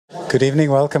Good evening,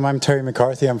 welcome. I'm Terry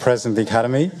McCarthy, I'm President of the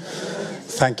Academy.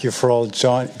 Thank you for all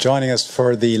joining us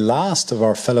for the last of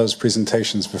our Fellows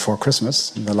presentations before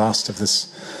Christmas, the last of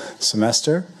this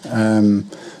semester. Delighted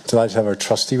to have our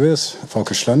trustee with us,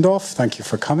 Volker Schlendorf. Thank you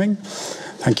for coming.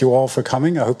 Thank you all for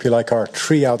coming. I hope you like our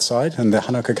tree outside and the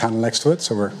Hanukkah candle next to it,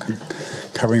 so we're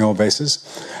covering all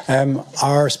bases.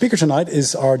 Our speaker tonight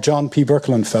is our John P.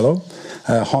 Birkeland Fellow,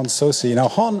 Haun Saussy. Now,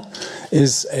 Haun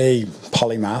is a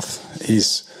polymath.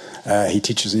 He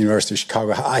teaches at the University of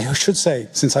Chicago. I should say,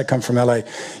 since I come from LA,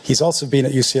 he's also been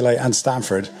at UCLA and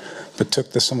Stanford, but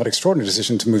took the somewhat extraordinary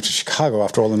decision to move to Chicago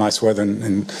after all the nice weather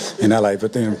in LA.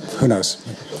 But who knows?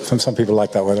 Some people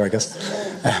like that weather, I guess.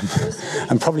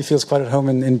 And probably feels quite at home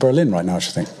in Berlin right now, I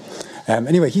should think.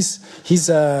 Anyway, he's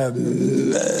now at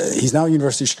the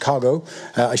University of Chicago.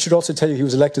 I should also tell you he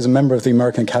was elected as a member of the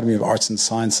American Academy of Arts and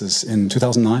Sciences in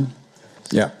 2009.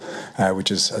 Yeah, which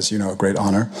is, as you know, a great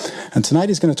honor. And tonight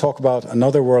he's going to talk about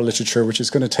another world literature, which is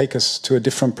going to take us to a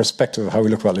different perspective of how we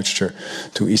look about literature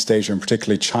to East Asia, and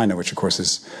particularly China, which, of course,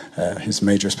 is his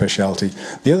major speciality.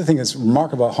 The other thing that's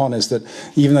remarkable about Han is that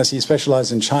even as he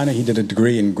specialized in China, he did a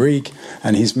degree in Greek,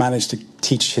 and he's managed to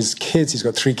teach his kids. He's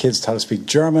got 3 kids how to speak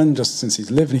German, just since he's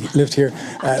lived here.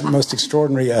 Most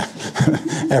extraordinary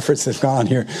efforts that have gone on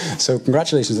here. So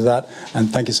congratulations to that, and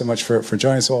thank you so much for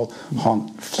joining us all.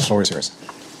 Han, the floor is yours.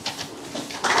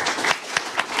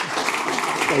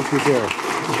 Thank you, Terry.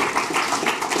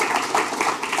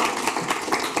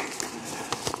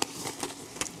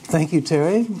 Thank you,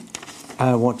 Terry.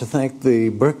 I want to thank the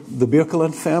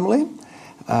Birkeland family,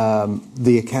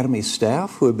 the Academy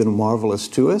staff who have been marvelous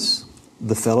to us,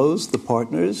 the fellows, the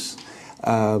partners.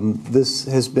 This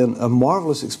has been a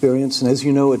marvelous experience, and as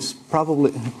you know, it's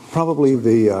probably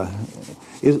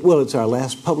it's our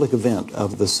last public event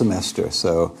of the semester.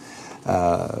 So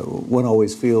one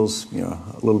always feels, a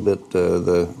little bit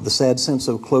the sad sense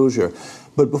of closure.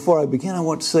 But before I begin, I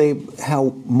want to say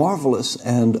how marvelous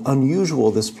and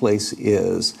unusual this place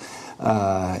is.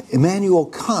 Immanuel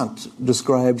Kant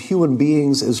described human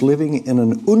beings as living in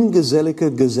an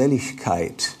ungesellige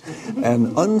Geselligkeit,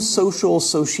 an unsocial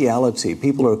sociality.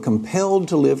 People are compelled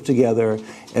to live together,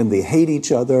 and they hate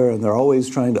each other, and they're always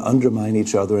trying to undermine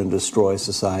each other and destroy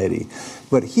society.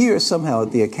 But here, somehow,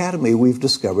 at the Academy, we've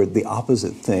discovered the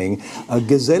opposite thing, a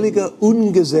gesellige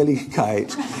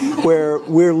Ungeselligkeit, where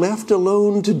we're left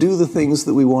alone to do the things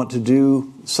that we want to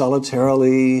do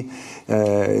solitarily,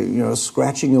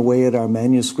 scratching away at our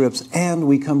manuscripts, and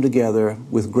we come together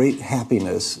with great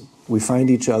happiness. We find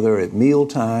each other at meal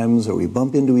times, or we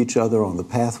bump into each other on the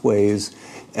pathways,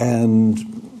 and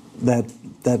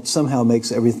that somehow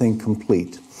makes everything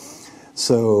complete.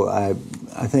 So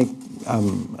I think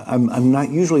I'm not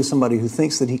usually somebody who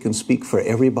thinks that he can speak for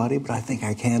everybody, but I think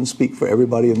I can speak for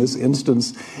everybody in this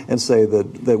instance and say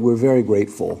that we're very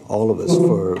grateful, all of us,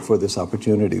 for this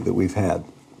opportunity that we've had.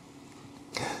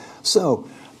 So,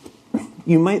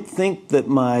 you might think that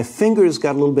my fingers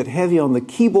got a little bit heavy on the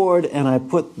keyboard and I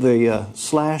put the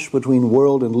slash between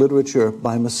world and literature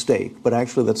by mistake, but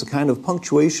actually that's a kind of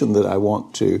punctuation that I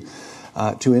want to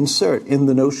insert in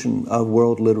the notion of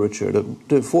world literature,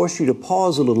 to force you to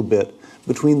pause a little bit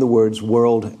between the words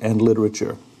world and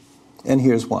literature. And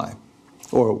here's why.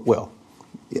 Or, well,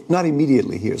 not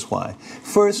immediately, here's why.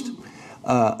 First,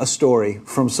 a story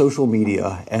from social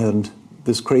media and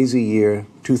this crazy year,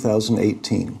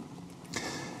 2018.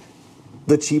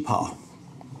 The Qipao.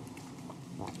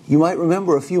 You might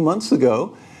remember a few months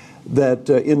ago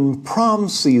that in prom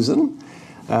season,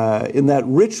 in that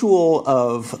ritual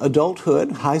of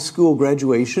adulthood, high school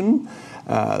graduation,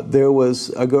 there was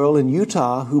a girl in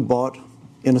Utah who bought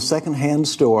in a second-hand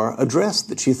store a dress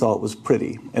that she thought was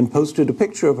pretty and posted a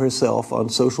picture of herself on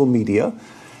social media,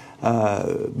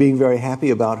 being very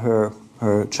happy about her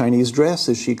Chinese dress,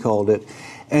 as she called it,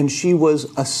 and she was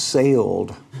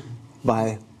assailed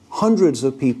by hundreds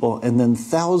of people and then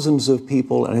thousands of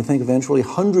people, and I think eventually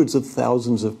hundreds of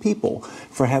thousands of people,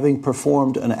 for having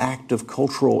performed an act of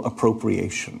cultural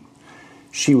appropriation.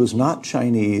 She was not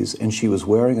Chinese, and she was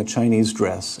wearing a Chinese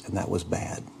dress, and that was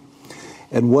bad.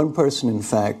 And one person, in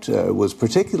fact, was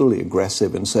particularly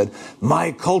aggressive and said,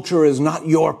 "My culture is not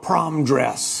your prom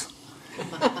dress."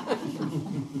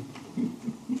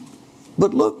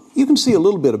 But look, you can see a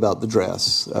little bit about the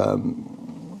dress.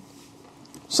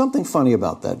 Something funny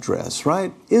about that dress,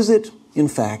 right? Is it, in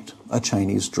fact, a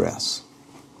Chinese dress?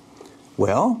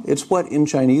 Well, it's what in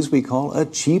Chinese we call a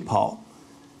qipao,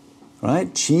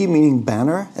 right? Qi meaning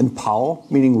banner and pao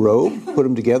meaning robe. Put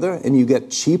them together and you get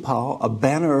qipao, a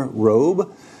banner robe,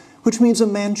 which means a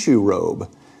Manchu robe.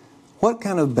 What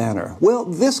kind of banner? Well,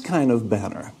 this kind of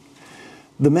banner.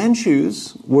 The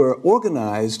Manchus were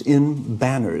organized in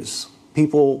banners.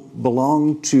 People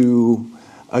belonged to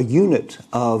a unit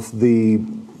of the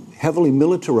heavily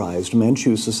militarized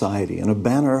Manchu society, and a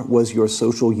banner was your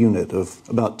social unit of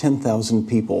about 10,000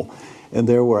 people. And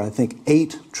there were, I think,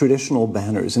 8 traditional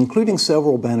banners, including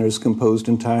several banners composed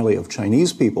entirely of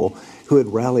Chinese people who had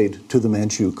rallied to the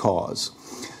Manchu cause.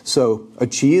 So a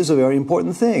qi is a very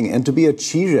important thing, and to be a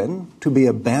qiren, to be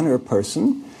a banner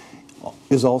person,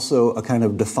 is also a kind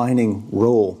of defining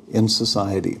role in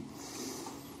society.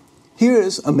 Here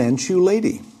is a Manchu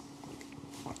lady.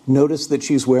 Notice that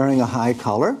she's wearing a high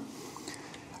collar.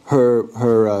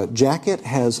 Her jacket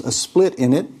has a split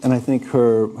in it, and I think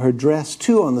her dress,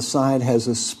 too, on the side has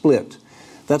a split.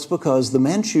 That's because the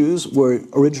Manchus were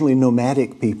originally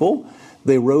nomadic people.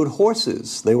 They rode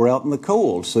horses. They were out in the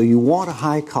cold. So you want a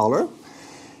high collar.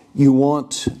 You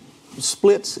want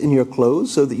splits in your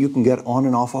clothes so that you can get on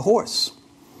and off a horse.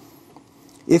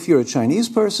 If you're a Chinese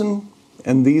person,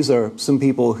 and these are some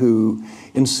people who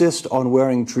insist on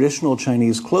wearing traditional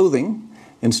Chinese clothing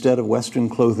instead of Western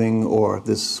clothing or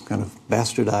this kind of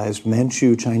bastardized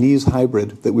Manchu-Chinese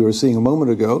hybrid that we were seeing a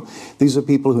moment ago. These are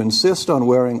people who insist on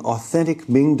wearing authentic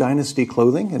Ming Dynasty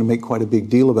clothing and make quite a big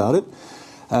deal about it.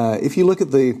 If you look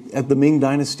at the Ming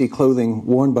Dynasty clothing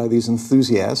worn by these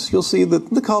enthusiasts, you'll see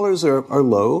that the collars are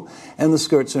low and the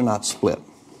skirts are not split.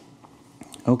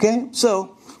 Okay,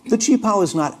 so the qipao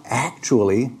is not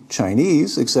actually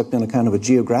Chinese, except in a kind of a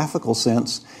geographical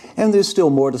sense, and there's still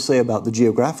more to say about the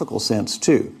geographical sense,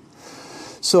 too.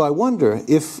 So I wonder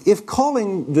if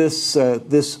calling this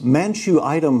Manchu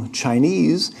item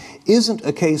Chinese isn't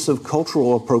a case of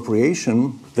cultural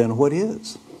appropriation, then what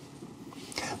is?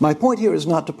 My point here is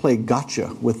not to play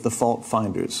gotcha with the fault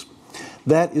finders.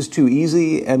 That is too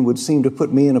easy and would seem to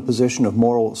put me in a position of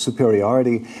moral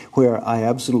superiority where I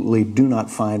absolutely do not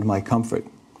find my comfort.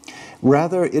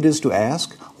 Rather, it is to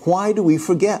ask, why do we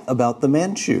forget about the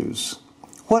Manchus?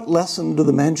 What lesson do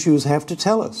the Manchus have to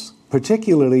tell us,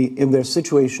 particularly in their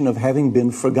situation of having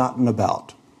been forgotten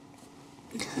about?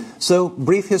 So,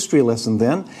 brief history lesson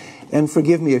then, and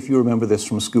forgive me if you remember this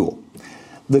from school.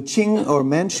 The Qing or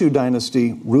Manchu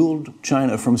dynasty ruled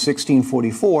China from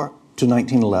 1644 to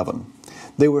 1911.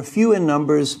 They were few in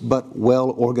numbers, but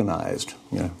well organized.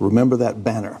 Remember that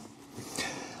banner.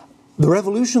 The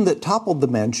revolution that toppled the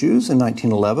Manchus in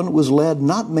 1911 was led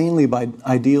not mainly by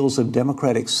ideals of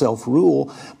democratic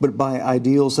self-rule, but by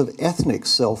ideals of ethnic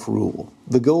self-rule,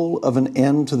 the goal of an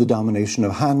end to the domination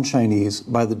of Han Chinese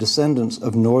by the descendants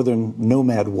of northern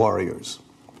nomad warriors.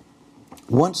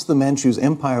 Once the Manchus'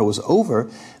 empire was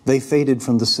over, they faded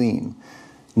from the scene,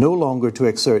 no longer to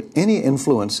exert any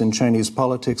influence in Chinese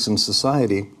politics and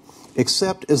society,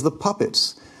 except as the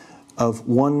puppets of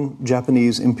one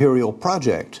Japanese imperial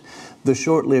project, the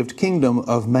short-lived kingdom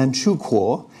of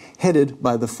Manchukuo, headed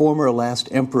by the former last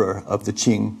emperor of the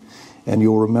Qing. And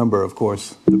you'll remember, of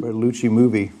course, the Bertolucci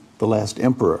movie, The Last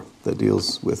Emperor, that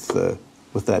deals with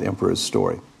that emperor's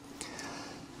story.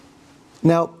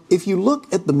 Now, if you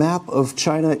look at the map of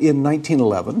China in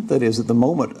 1911, that is, at the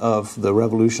moment of the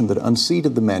revolution that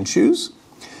unseated the Manchus,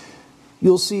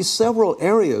 you'll see several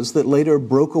areas that later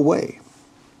broke away.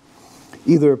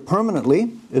 Either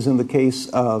permanently, as in the case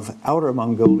of Outer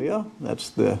Mongolia, that's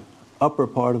the upper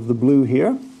part of the blue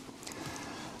here.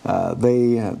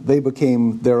 They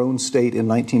became their own state in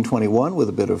 1921 with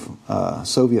a bit of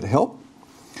Soviet help,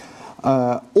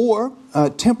 or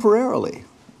temporarily,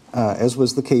 as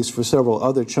was the case for several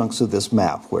other chunks of this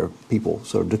map, where people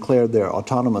sort of declared their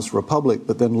autonomous republic,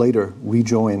 but then later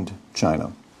rejoined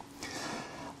China.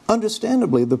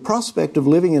 Understandably, the prospect of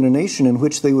living in a nation in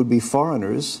which they would be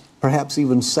foreigners, perhaps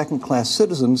even second-class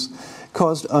citizens,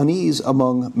 caused unease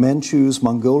among Manchus,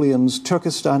 Mongolians,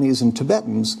 Turkestanis, and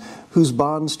Tibetans, whose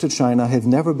bonds to China have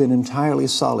never been entirely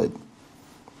solid.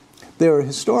 There are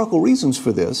historical reasons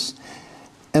for this,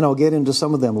 and I'll get into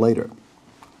some of them later.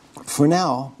 For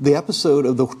now, the episode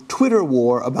of the Twitter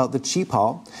war about the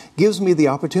qipao gives me the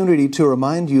opportunity to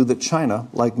remind you that China,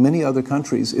 like many other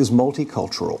countries, is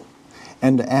multicultural,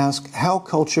 and to ask how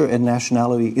culture and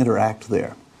nationality interact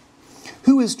there.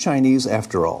 Who is Chinese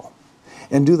after all?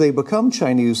 And do they become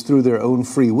Chinese through their own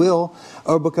free will,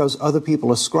 or because other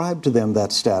people ascribe to them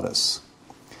that status?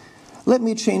 Let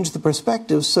me change the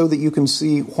perspective so that you can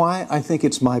see why I think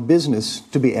it's my business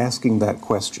to be asking that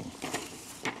question.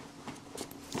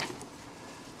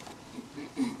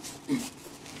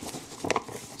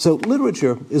 So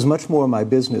literature is much more my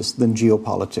business than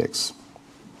geopolitics.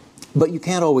 But you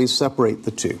can't always separate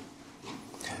the two.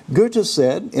 Goethe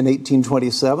said in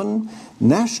 1827,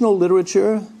 "National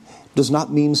literature does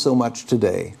not mean so much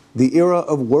today. The era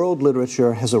of world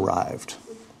literature has arrived."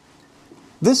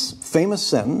 This famous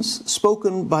sentence,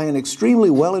 spoken by an extremely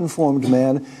well-informed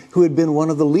man who had been one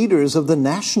of the leaders of the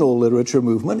national literature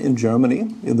movement in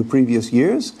Germany in the previous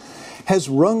years, has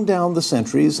rung down the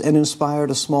centuries and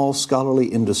inspired a small scholarly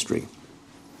industry.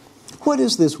 What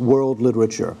is this world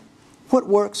literature? What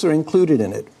works are included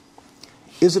in it?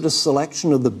 Is it a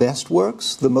selection of the best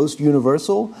works, the most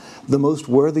universal, the most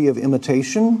worthy of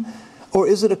imitation? Or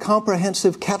is it a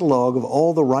comprehensive catalog of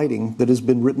all the writing that has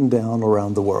been written down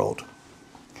around the world?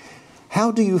 How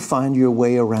do you find your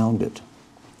way around it?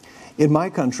 In my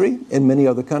country, and many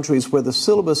other countries where the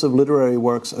syllabus of literary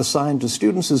works assigned to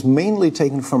students is mainly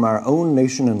taken from our own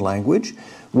nation and language,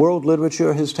 world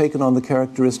literature has taken on the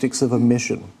characteristics of a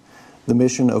mission. The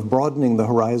mission of broadening the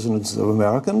horizons of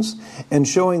Americans and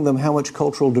showing them how much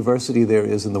cultural diversity there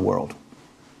is in the world.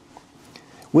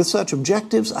 With such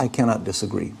objectives, I cannot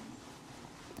disagree.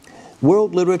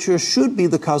 World literature should be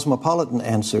the cosmopolitan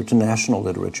answer to national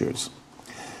literatures.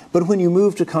 But when you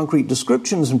move to concrete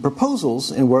descriptions and proposals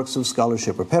in works of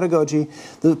scholarship or pedagogy,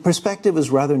 the perspective is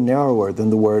rather narrower than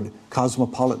the word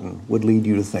cosmopolitan would lead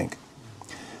you to think.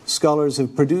 Scholars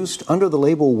have produced, under the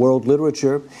label world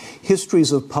literature,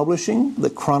 histories of publishing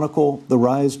that chronicle the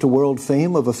rise to world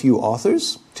fame of a few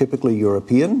authors, typically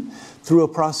European, through a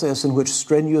process in which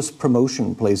strenuous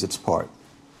promotion plays its part.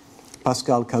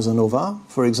 Pascal Casanova,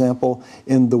 for example,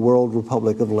 in The World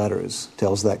Republic of Letters,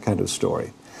 tells that kind of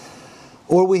story.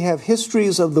 Or we have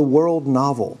histories of the world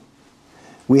novel.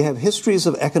 We have histories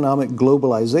of economic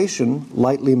globalization,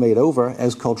 lightly made over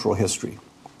as cultural history.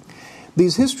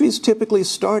 These histories typically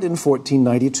start in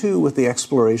 1492 with the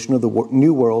exploration of the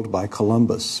New World by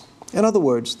Columbus. In other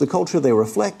words, the culture they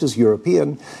reflect is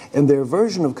European, and their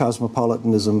version of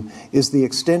cosmopolitanism is the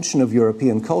extension of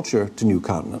European culture to new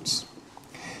continents.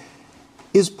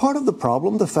 Is part of the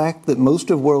problem the fact that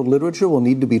most of world literature will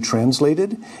need to be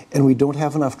translated, and we don't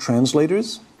have enough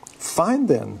translators? Fine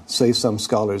then, say some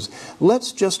scholars,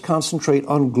 let's just concentrate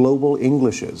on global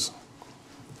Englishes.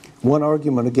 One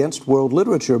argument against world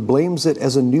literature blames it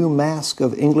as a new mask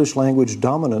of English language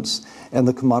dominance and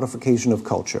the commodification of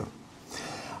culture.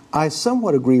 I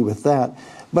somewhat agree with that,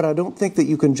 but I don't think that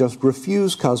you can just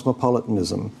refuse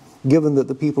cosmopolitanism, given that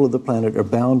the people of the planet are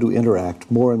bound to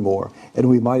interact more and more, and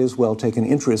we might as well take an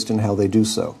interest in how they do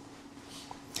so.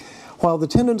 While the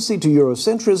tendency to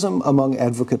Eurocentrism among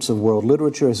advocates of world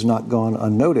literature has not gone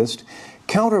unnoticed,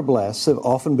 counterblasts have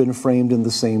often been framed in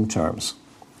the same terms.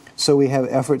 So we have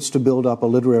efforts to build up a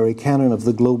literary canon of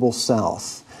the global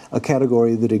South, a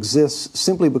category that exists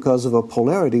simply because of a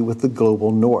polarity with the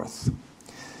global North.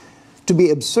 To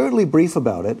be absurdly brief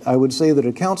about it, I would say that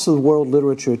accounts of world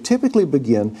literature typically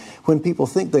begin when people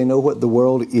think they know what the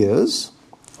world is,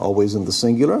 always in the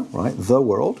singular, right, the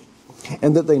world,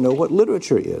 and that they know what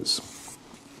literature is.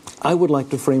 I would like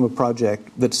to frame a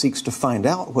project that seeks to find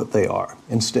out what they are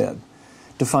instead,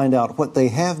 to find out what they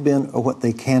have been or what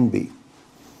they can be.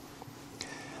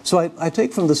 So I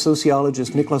take from the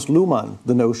sociologist Niklas Luhmann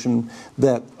the notion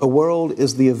that a world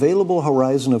is the available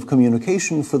horizon of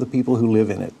communication for the people who live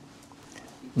in it.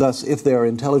 Thus, if there are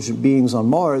intelligent beings on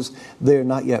Mars, they are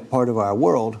not yet part of our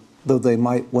world, though they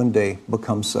might one day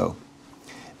become so.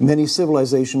 Many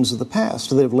civilizations of the past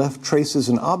that have left traces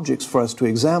and objects for us to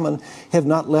examine have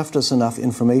not left us enough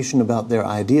information about their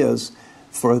ideas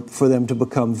for them to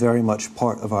become very much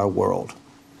part of our world.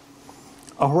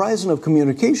 A horizon of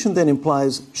communication then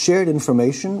implies shared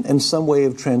information and some way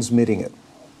of transmitting it.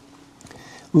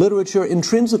 Literature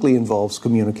intrinsically involves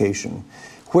communication.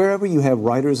 Wherever you have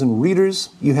writers and readers,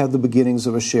 you have the beginnings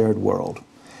of a shared world.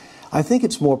 I think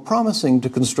it's more promising to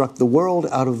construct the world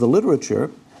out of the literature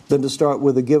than to start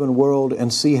with a given world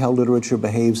and see how literature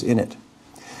behaves in it.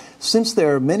 Since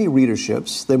there are many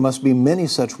readerships, there must be many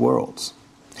such worlds.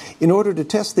 In order to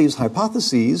test these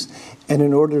hypotheses, and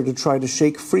in order to try to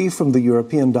shake free from the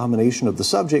European domination of the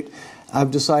subject,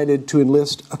 I've decided to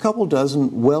enlist a couple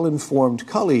dozen well-informed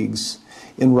colleagues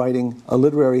in writing a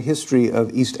literary history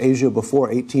of East Asia before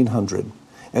 1800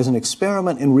 as an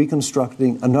experiment in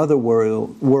reconstructing another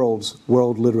world's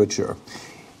world literature.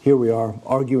 Here we are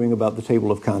arguing about the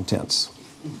table of contents.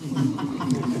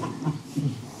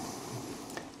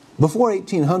 Before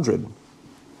 1800,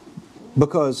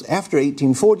 because after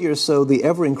 1840 or so, the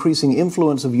ever-increasing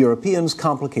influence of Europeans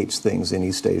complicates things in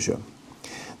East Asia.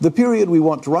 The period we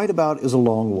want to write about is a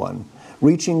long one,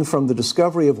 reaching from the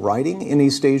discovery of writing in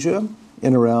East Asia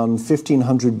in around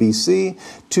 1500 BC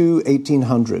to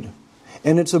 1800.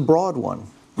 And it's a broad one,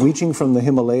 reaching from the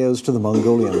Himalayas to the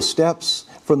Mongolian steppes,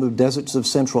 from the deserts of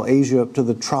Central Asia to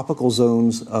the tropical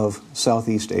zones of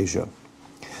Southeast Asia.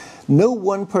 No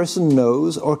one person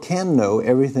knows or can know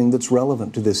everything that's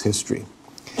relevant to this history.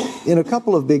 In a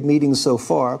couple of big meetings so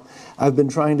far, I've been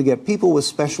trying to get people with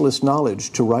specialist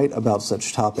knowledge to write about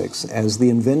such topics as the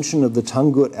invention of the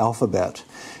Tangut alphabet,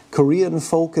 Korean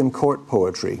folk and court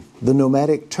poetry, the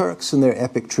nomadic Turks and their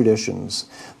epic traditions,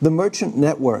 the merchant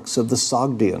networks of the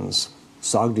Sogdians.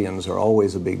 Sogdians are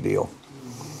always a big deal.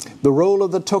 The role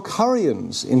of the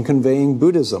Tokharians in conveying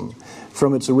Buddhism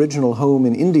from its original home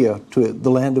in India to the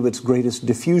land of its greatest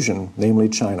diffusion, namely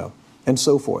China, and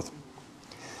so forth.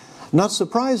 Not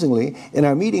surprisingly, in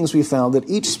our meetings we found that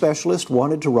each specialist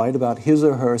wanted to write about his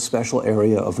or her special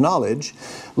area of knowledge,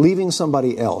 leaving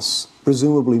somebody else,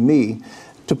 presumably me,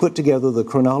 to put together the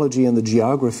chronology and the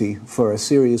geography for a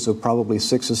series of probably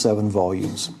 6 or 7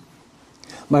 volumes.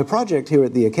 My project here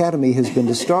at the Academy has been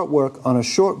to start work on a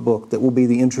short book that will be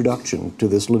the introduction to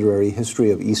this literary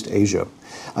history of East Asia,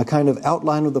 a kind of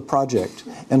outline of the project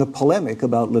and a polemic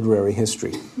about literary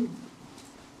history.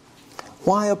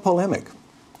 Why a polemic?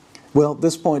 Well,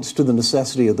 this points to the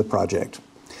necessity of the project.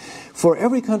 For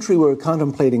every country we're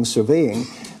contemplating surveying,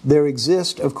 there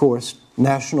exist, of course,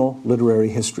 national literary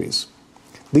histories.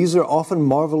 These are often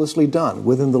marvelously done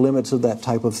within the limits of that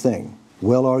type of thing.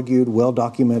 Well-argued,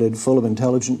 well-documented, full of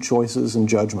intelligent choices and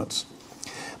judgments.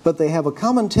 But they have a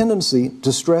common tendency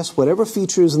to stress whatever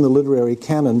features in the literary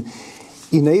canon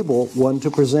enable one to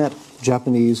present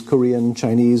Japanese, Korean,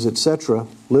 Chinese, etc.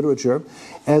 literature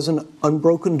as an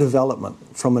unbroken development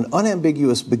from an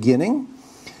unambiguous beginning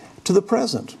to the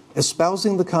present,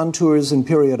 espousing the contours and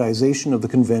periodization of the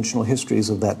conventional histories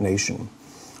of that nation.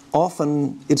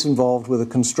 Often it's involved with a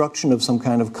construction of some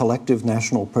kind of collective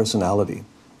national personality.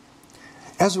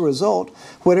 As a result,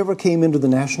 whatever came into the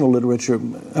national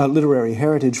literary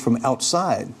heritage from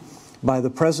outside, by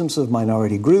the presence of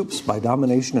minority groups, by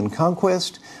domination and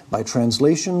conquest, by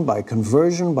translation, by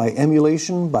conversion, by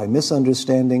emulation, by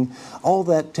misunderstanding, all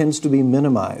that tends to be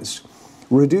minimized,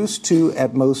 reduced to,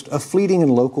 at most, a fleeting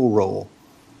and local role,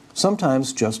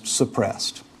 sometimes just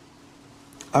suppressed.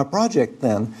 Our project,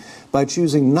 then, by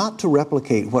choosing not to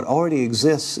replicate what already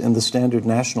exists in the standard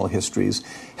national histories,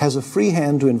 has a free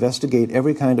hand to investigate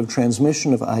every kind of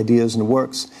transmission of ideas and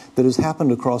works that has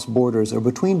happened across borders or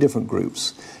between different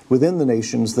groups within the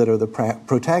nations that are the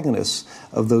protagonists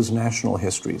of those national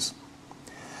histories.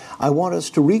 I want us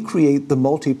to recreate the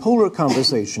multipolar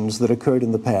conversations that occurred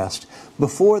in the past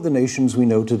before the nations we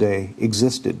know today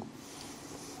existed.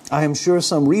 I am sure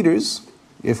some readers,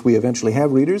 if we eventually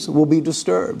have readers, will be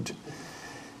disturbed.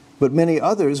 But many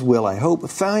others will, I hope,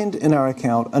 find in our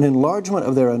account an enlargement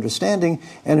of their understanding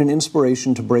and an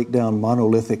inspiration to break down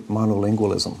monolithic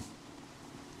monolingualism.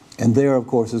 And there, of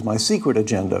course, is my secret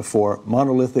agenda, for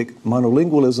monolithic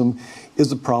monolingualism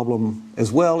is a problem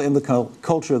as well in the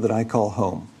culture that I call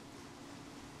home.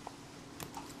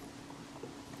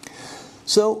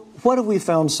 So, what have we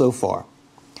found so far?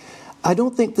 I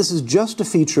don't think this is just a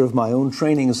feature of my own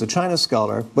training as a China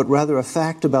scholar, but rather a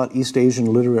fact about East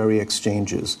Asian literary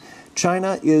exchanges.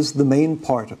 China is the main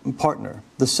partner,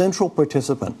 the central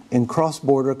participant in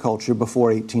cross-border culture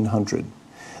before 1800,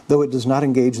 though it does not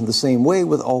engage in the same way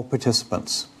with all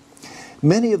participants.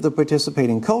 Many of the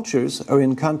participating cultures are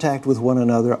in contact with one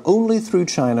another only through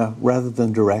China rather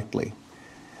than directly.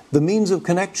 The means of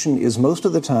connection is most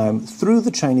of the time through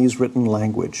the Chinese written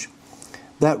language.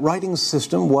 That writing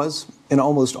system was, in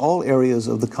almost all areas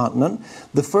of the continent,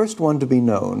 the first one to be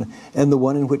known, and the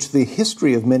one in which the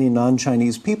history of many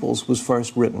non-Chinese peoples was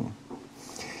first written.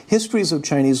 Histories of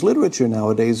Chinese literature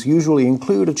nowadays usually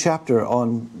include a chapter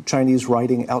on Chinese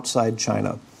writing outside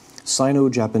China.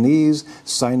 Sino-Japanese,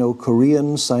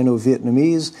 Sino-Korean,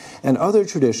 Sino-Vietnamese, and other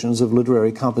traditions of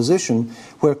literary composition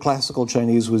where classical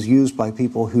Chinese was used by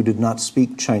people who did not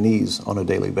speak Chinese on a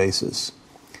daily basis.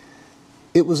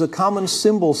 It was a common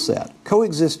symbol set,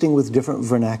 coexisting with different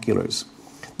vernaculars.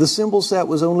 The symbol set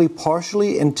was only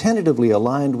partially and tentatively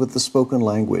aligned with the spoken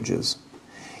languages.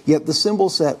 Yet the symbol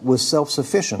set was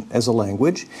self-sufficient as a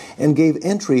language and gave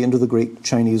entry into the great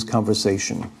Chinese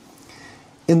conversation.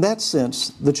 In that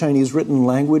sense, the Chinese written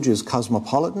language is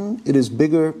cosmopolitan. It is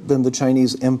bigger than the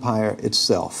Chinese empire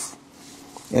itself.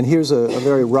 And here's a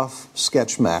very rough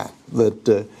sketch map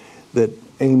that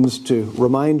aims to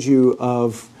remind you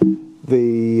of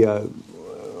the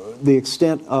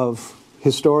extent of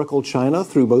historical China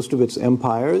through most of its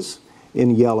empires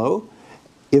in yellow,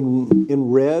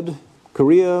 in red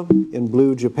Korea, in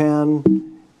blue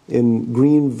Japan, in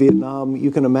green Vietnam.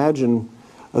 You can imagine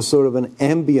a sort of an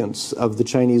ambience of the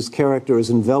Chinese characters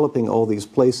enveloping all these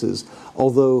places,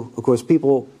 although, of course,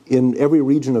 people in every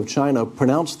region of China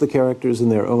pronounced the characters in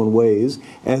their own ways,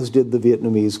 as did the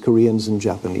Vietnamese, Koreans, and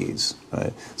Japanese.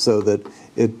 Right? So that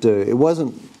it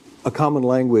wasn't a common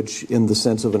language in the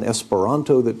sense of an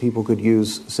Esperanto that people could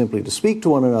use simply to speak to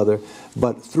one another,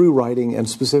 but through writing, and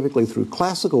specifically through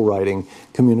classical writing,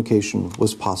 communication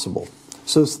was possible.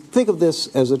 So think of this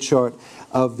as a chart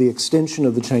of the extension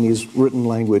of the Chinese written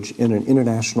language in an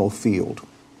international field.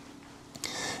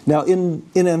 Now, in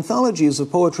anthologies of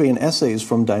poetry and essays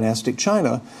from dynastic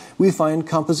China, we find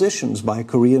compositions by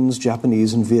Koreans,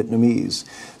 Japanese, and Vietnamese,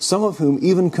 some of whom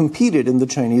even competed in the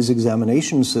Chinese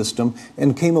examination system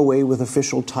and came away with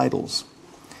official titles.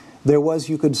 There was,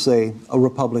 you could say, a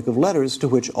republic of letters to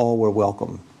which all were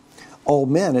welcome. All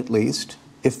men, at least,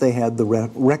 if they had the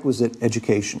requisite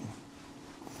education.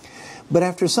 But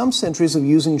after some centuries of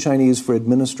using Chinese for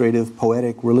administrative,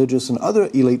 poetic, religious, and other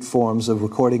elite forms of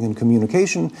recording and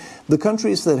communication, the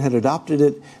countries that had adopted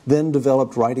it then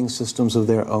developed writing systems of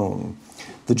their own.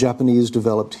 The Japanese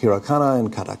developed hiragana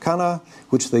and katakana,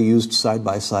 which they used side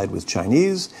by side with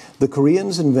Chinese. The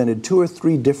Koreans invented 2 or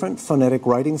 3 different phonetic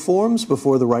writing forms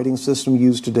before the writing system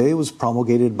used today was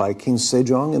promulgated by King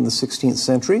Sejong in the 16th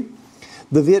century.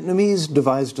 The Vietnamese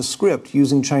devised a script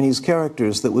using Chinese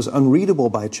characters that was unreadable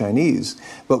by Chinese,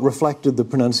 but reflected the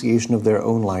pronunciation of their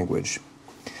own language.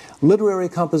 Literary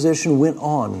composition went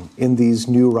on in these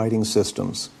new writing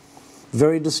systems.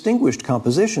 Very distinguished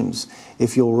compositions,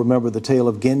 if you'll remember the tale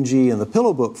of Genji and the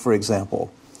Pillow Book, for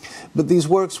example. But these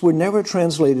works were never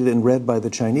translated and read by the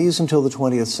Chinese until the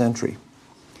 20th century.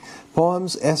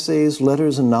 Poems, essays,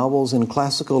 letters, and novels in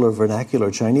classical or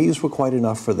vernacular Chinese were quite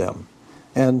enough for them.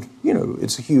 And, you know,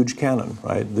 it's a huge canon,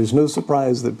 right? There's no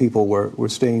surprise that people were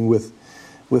staying with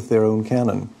their own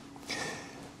canon.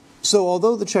 So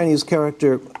although the Chinese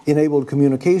character enabled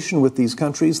communication with these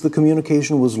countries, the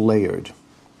communication was layered.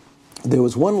 There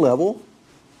was one level,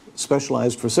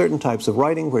 specialized for certain types of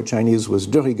writing, where Chinese was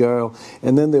de rigueur,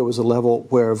 and then there was a level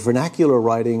where vernacular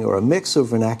writing, or a mix of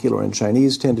vernacular and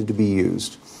Chinese, tended to be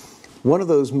used. One of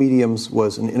those mediums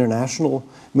was an international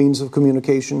means of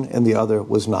communication, and the other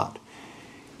was not.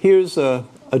 Here's a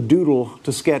doodle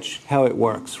to sketch how it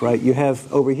works, right? You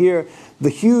have over here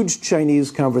the huge Chinese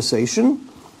conversation,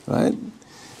 right?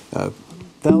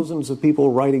 Thousands of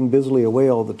people writing busily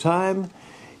away all the time.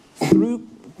 Through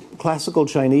classical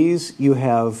Chinese, you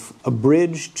have a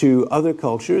bridge to other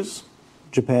cultures,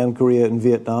 Japan, Korea, and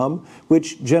Vietnam,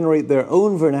 which generate their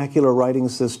own vernacular writing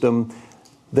system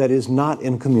that is not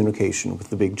in communication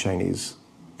with the big Chinese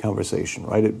conversation,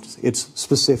 right? It's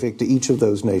specific to each of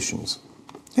those nations.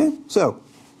 Okay, so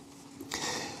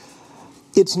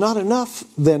it's not enough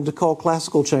then to call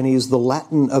classical Chinese the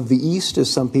Latin of the East,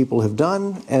 as some people have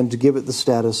done, and to give it the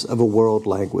status of a world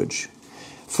language.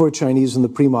 For Chinese in the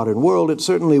pre-modern world, it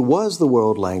certainly was the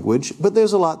world language, but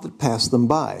there's a lot that passed them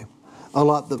by. A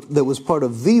lot that was part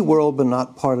of the world, but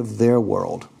not part of their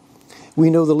world. We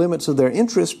know the limits of their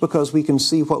interest because we can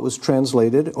see what was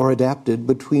translated or adapted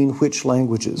between which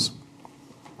languages.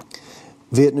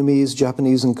 Vietnamese,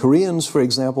 Japanese, and Koreans, for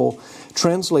example,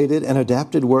 translated and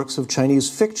adapted works of Chinese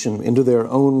fiction into their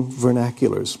own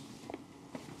vernaculars.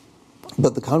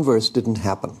 But the converse didn't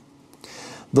happen.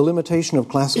 The limitation of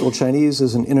classical Chinese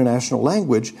as an international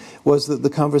language was that the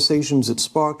conversations it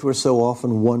sparked were so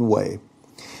often one way.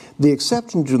 The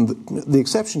exception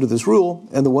to this rule,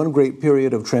 and the one great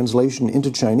period of translation into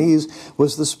Chinese,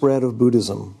 was the spread of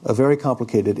Buddhism, a very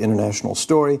complicated international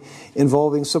story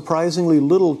involving surprisingly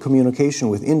little communication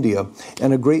with India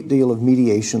and a great deal of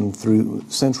mediation through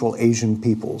Central Asian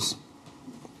peoples.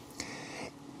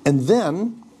 And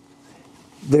then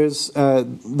there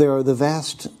are the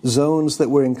vast zones that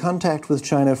were in contact with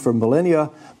China for millennia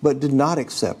but did not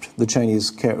accept the Chinese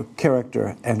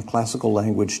character and classical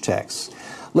language texts.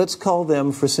 Let's call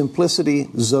them, for simplicity,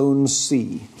 Zone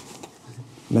C.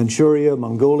 Manchuria,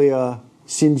 Mongolia,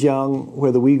 Xinjiang,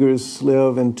 where the Uyghurs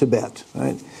live, and Tibet.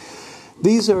 Right?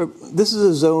 This is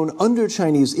a zone under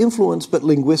Chinese influence, but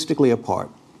linguistically apart.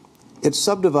 It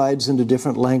subdivides into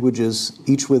different languages,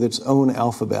 each with its own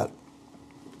alphabet.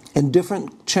 And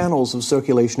different channels of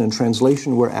circulation and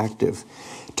translation were active.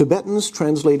 Tibetans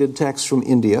translated texts from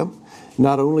India,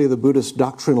 not only the Buddhist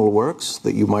doctrinal works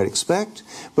that you might expect,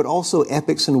 but also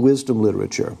epics and wisdom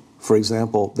literature. For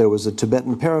example, there was a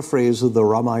Tibetan paraphrase of the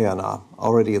Ramayana,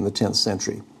 already in the 10th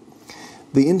century.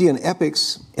 The Indian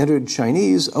epics entered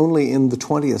Chinese only in the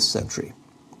 20th century.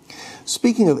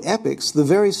 Speaking of epics, the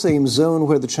very same zone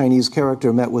where the Chinese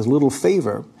character met with little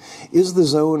favor is the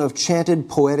zone of chanted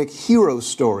poetic hero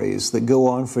stories that go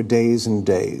on for days and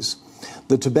days.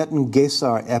 The Tibetan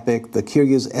Gesar epic, the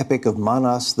Kyrgyz epic of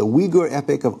Manas, the Uyghur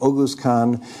epic of Oghuz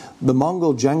Khan, the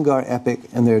Mongol Jangar epic,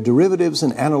 and their derivatives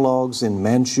and analogues in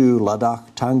Manchu,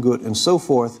 Ladakh, Tangut, and so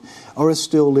forth are a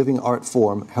still living art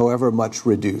form, however much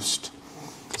reduced.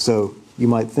 So you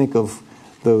might think of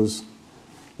those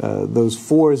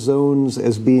 4 zones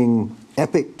as being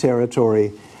epic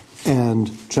territory,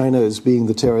 and China as being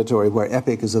the territory where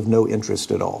epic is of no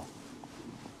interest at all.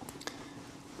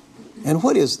 And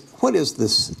what is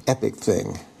this epic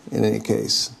thing, in any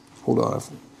case? Hold on, I've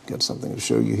got something to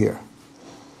show you here.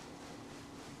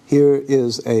 Here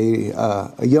is a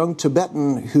young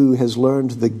Tibetan who has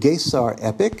learned the Gesar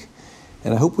epic,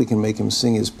 and I hope we can make him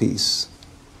sing his piece.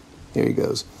 Here he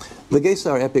goes. The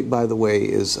Gesar epic, by the way,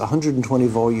 is 120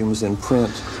 volumes in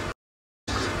print.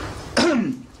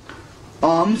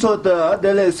 So the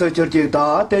Dele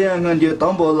Searchita, Tayan and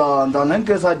Tombola, and the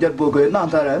Lankasa Jetbook,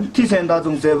 Nantaran,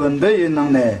 Tisendazum 7 Bay in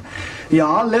Nane.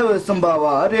 Ya lewe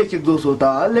Sambawa, Rechik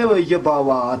Dusuta, lewe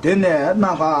Yabawa, Tene,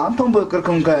 Naha, Tombo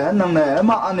Kirkunka, Nane,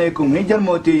 Maanekum,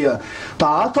 Jarmotia,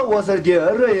 Tata was a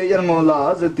dear,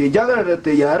 Yangola, the Jagar,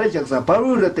 the Yarejaksa,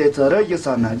 Paru, the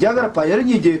Rejasana, Jagar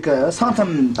Payarjika,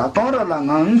 Santam, Tatora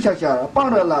Langang, Chaka,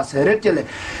 Parala, Seretele.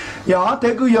 Ya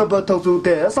take your bottle to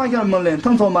te, Sayan Molin,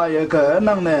 Tomaya,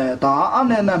 Nane, Ta,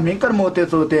 Anna,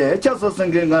 Minkarmote, just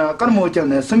singing a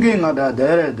Karmochan, singing at the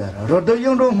Rodo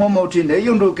Yundu Momochin, the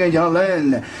Yundu Kenyan.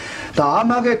 Ta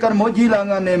Maka Karmoji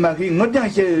Langan, Maki,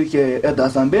 Nojan at the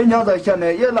Sambenya, the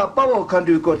Chane, Yella Power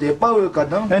Country Cote, Power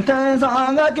Cotton, and times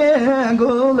I can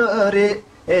go.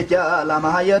 Echa la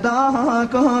mahayada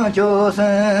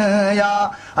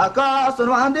conchoseya,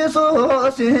 Akasrande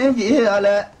so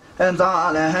singiale. And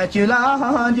Zala Chila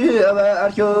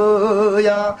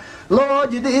Juya,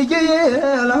 Lord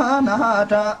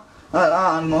Digilanata,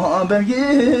 Alan Mohammed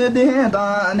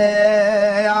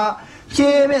Danea,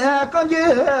 Chimia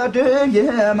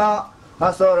Yema,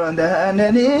 a soran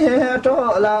the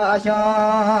Tola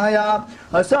Shaya,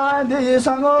 a Sandi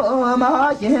Sango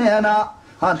Mahina.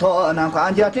 Antona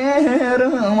Kanjate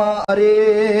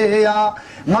Maria,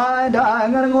 my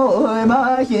Dango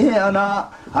Mahina.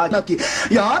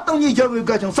 Ya don't you joke with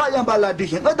Sayan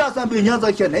Baladition, a dozen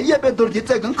Binyazan, a Yebetur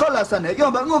second Colasan, a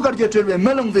young Bangoga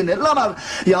melons in it, Lama,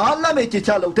 Ya Lameti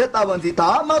Chalo,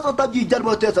 Tetavanzita, Mazotaji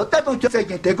Jarbotes, a Teton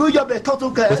second, Teguya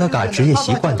Totuka.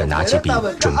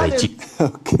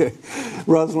 Okay.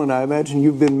 Rosalind, I imagine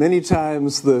you've been many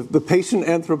times the patient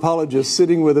anthropologist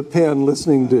sitting with a pen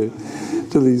listening to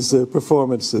these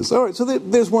performances. All right, so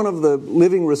there's one of the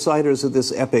living reciters of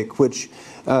this epic, which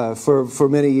for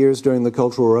many years during the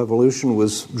Cultural Revolution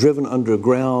was driven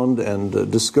underground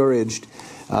and discouraged.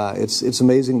 It's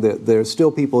amazing that there are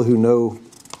still people who know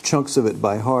chunks of it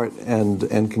by heart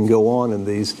and can go on in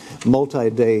these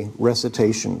multi-day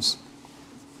recitations.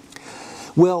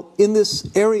 Well, in this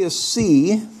Area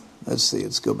C,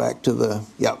 let's go back to the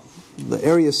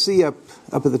Area C up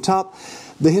at the top.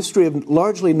 The history of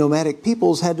largely nomadic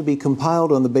peoples had to be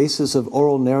compiled on the basis of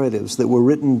oral narratives that were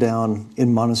written down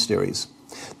in monasteries.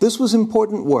 This was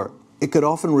important work. It could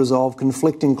often resolve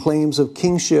conflicting claims of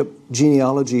kingship,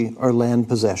 genealogy, or land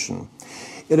possession.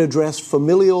 It addressed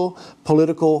familial,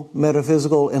 political,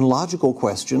 metaphysical, and logical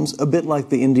questions, a bit like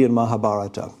the Indian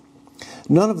Mahabharata.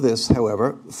 None of this,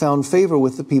 however, found favor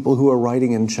with the people who were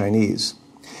writing in Chinese.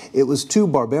 It was too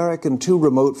barbaric and too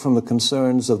remote from the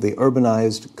concerns of the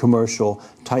urbanized, commercial,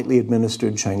 tightly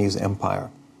administered Chinese empire.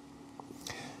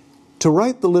 To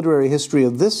write the literary history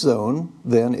of this zone,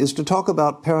 then, is to talk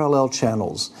about parallel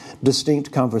channels,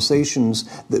 distinct conversations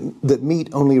that meet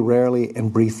only rarely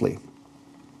and briefly.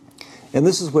 And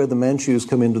this is where the Manchus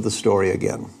come into the story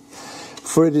again.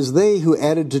 For it is they who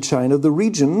added to China the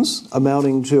regions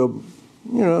amounting to,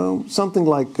 something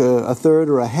like a third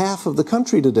or a half of the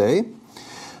country today,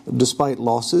 despite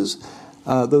losses,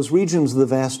 those regions of the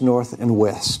vast north and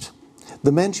west.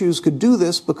 The Manchus could do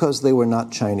this because they were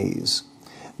not Chinese.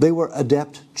 They were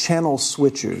adept channel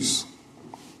switchers.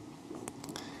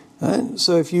 Right?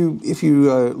 So if you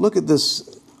look at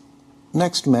this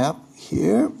next map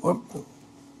here,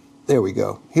 there we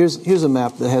go. Here's a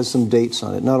map that has some dates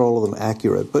on it. Not all of them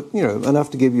accurate, but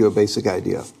enough to give you a basic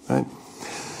idea. Right?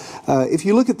 If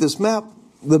you look at this map,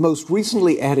 the most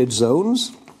recently added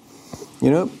zones,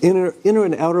 inner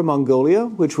and outer Mongolia,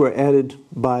 which were added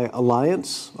by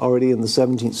alliance already in the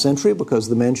 17th century because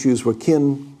the Manchus were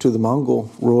kin to the Mongol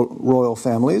royal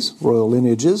families, royal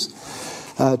lineages.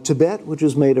 Tibet, which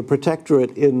was made a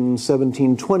protectorate in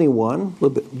 1721, a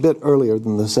little bit earlier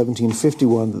than the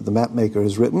 1751 that the mapmaker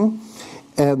has written.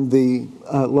 And the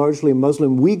largely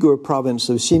Muslim Uyghur province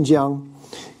of Xinjiang,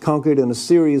 conquered in a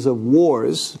series of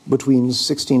wars between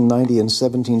 1690 and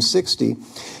 1760.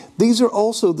 These are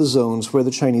also the zones where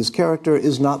the Chinese character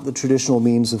is not the traditional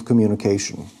means of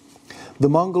communication. The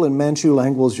Mongol and Manchu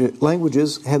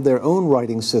languages had their own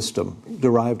writing system,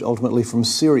 derived ultimately from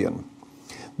Syrian.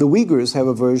 The Uyghurs have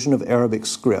a version of Arabic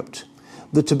script.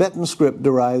 the Tibetan script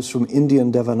derives from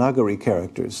Indian Devanagari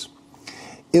characters.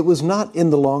 It was not in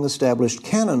the long-established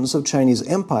canons of Chinese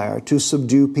empire to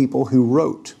subdue people who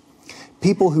wrote.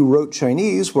 People who wrote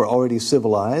Chinese were already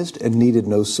civilized and needed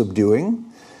no subduing,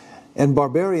 and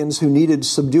barbarians who needed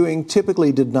subduing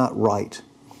typically did not write.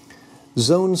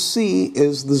 Zone C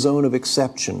is the zone of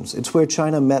exceptions. It's where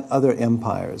China met other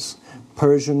empires,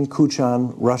 Persian,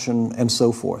 Kuchan, Russian, and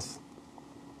so forth.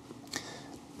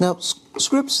 Now,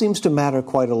 script seems to matter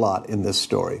quite a lot in this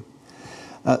story.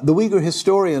 The Uyghur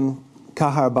historian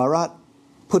Kahar Bharat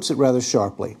puts it rather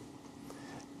sharply.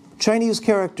 Chinese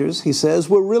characters, he says,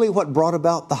 were really what brought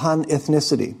about the Han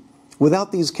ethnicity.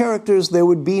 Without these characters, there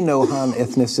would be no Han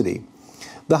ethnicity.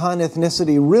 The Han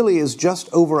ethnicity really is just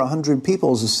over 100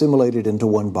 peoples assimilated into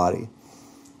one body.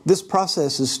 This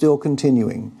process is still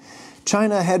continuing.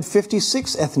 China had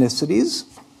 56 ethnicities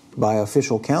by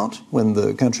official count when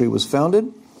the country was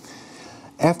founded.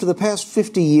 After the past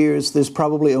 50 years, there's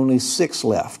probably only 6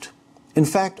 left. In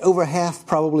fact, over half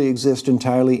probably exist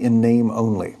entirely in name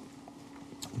only.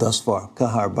 Thus far,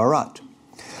 Kahar Bharat.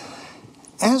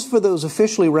 As for those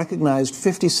officially recognized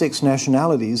 56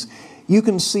 nationalities, you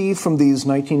can see from these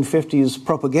 1950s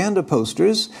propaganda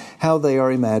posters how they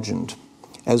are imagined.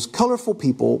 As colorful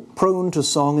people prone to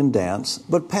song and dance,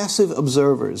 but passive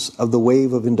observers of the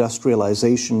wave of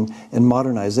industrialization and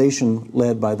modernization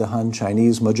led by the Han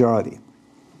Chinese majority.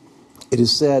 It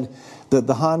is said that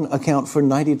the Han account for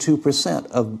 92%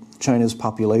 of China's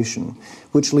population,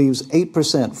 which leaves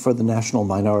 8% for the national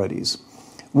minorities.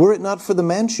 Were it not for the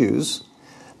Manchus,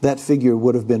 that figure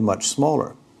would have been much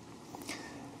smaller.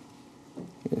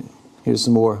 Here's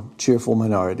some more cheerful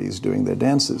minorities doing their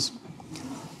dances.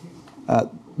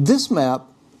 This map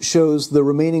shows the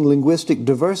remaining linguistic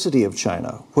diversity of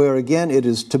China, where again it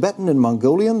is Tibetan and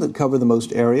Mongolian that cover the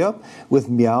most area, with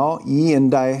Miao, Yi, and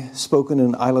Dai spoken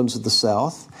in islands of the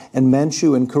south, and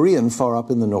Manchu and Korean far up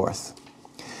in the north.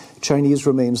 Chinese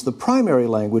remains the primary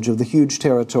language of the huge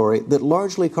territory that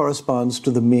largely corresponds to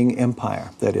the Ming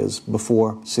Empire, that is,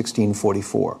 before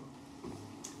 1644.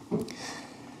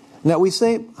 Now, we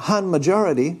say Han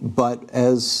majority, but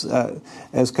as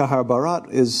Kahar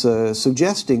Bharat is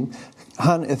suggesting,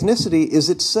 Han ethnicity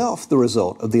is itself the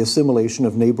result of the assimilation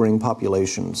of neighboring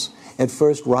populations, at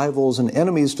first rivals and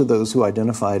enemies to those who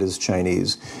identified as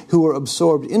Chinese, who were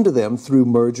absorbed into them through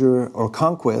merger or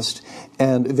conquest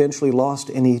and eventually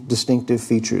lost any distinctive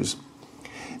features.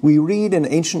 We read in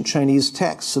ancient Chinese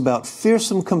texts about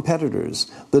fearsome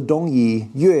competitors, the Dongyi,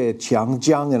 Yue, Qiang,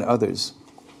 Jiang, and others.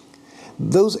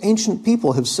 Those ancient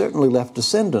people have certainly left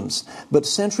descendants, but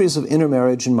centuries of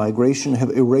intermarriage and migration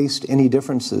have erased any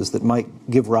differences that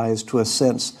might give rise to a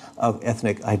sense of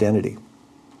ethnic identity.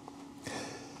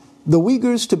 The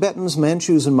Uyghurs, Tibetans,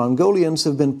 Manchus, and Mongolians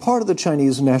have been part of the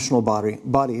Chinese national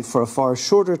body for a far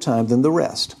shorter time than the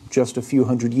rest, just a few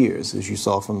hundred years, as you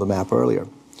saw from the map earlier.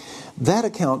 That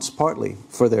accounts partly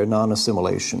for their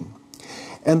non-assimilation.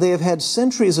 And they have had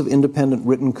centuries of independent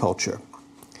written culture.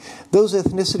 Those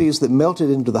ethnicities that melted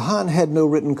into the Han had no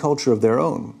written culture of their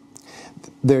own.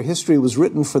 Their history was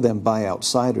written for them by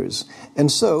outsiders. And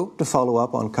so, to follow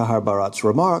up on Kahar Bharat's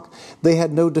remark, they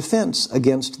had no defense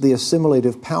against the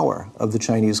assimilative power of the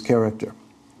Chinese character.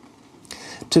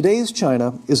 Today's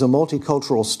China is a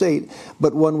multicultural state,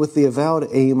 but one with the avowed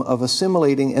aim of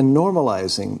assimilating and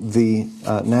normalizing the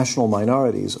national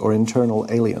minorities or internal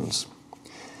aliens.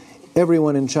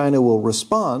 Everyone in China will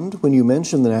respond when you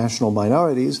mention the national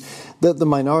minorities that the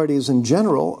minorities in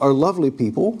general are lovely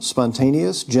people,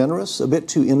 spontaneous, generous, a bit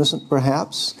too innocent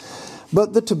perhaps,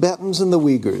 but the Tibetans and the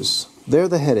Uyghurs, they're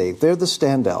the headache, they're the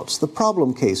standouts, the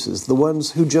problem cases, the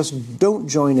ones who just don't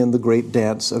join in the great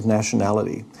dance of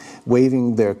nationality,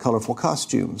 waving their colorful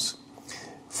costumes.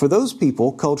 For those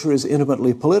people, culture is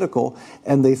intimately political,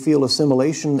 and they feel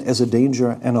assimilation as a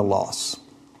danger and a loss.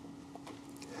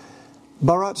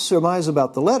 Bharat's surmise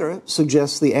about the letter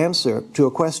suggests the answer to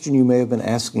a question you may have been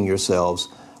asking yourselves.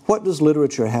 What does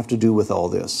literature have to do with all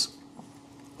this?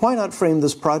 Why not frame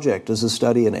this project as a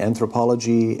study in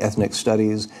anthropology, ethnic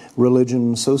studies,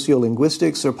 religion,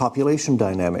 sociolinguistics, or population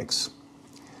dynamics?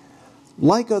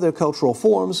 Like other cultural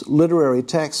forms, literary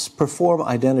texts perform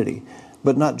identity,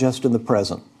 but not just in the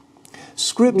present.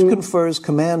 Script confers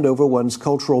command over one's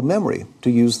cultural memory, to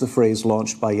use the phrase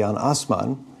launched by Jan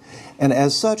Assmann, and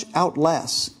as such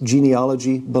outlasts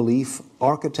genealogy, belief,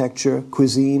 architecture,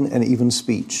 cuisine, and even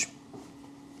speech.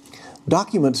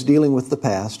 Documents dealing with the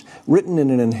past, written in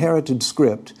an inherited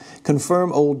script,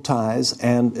 confirm old ties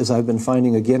and, as I've been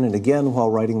finding again and again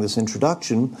while writing this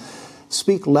introduction,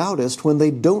 speak loudest when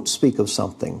they don't speak of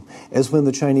something, as when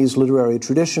the Chinese literary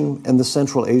tradition and the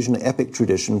Central Asian epic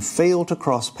tradition fail to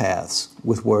cross paths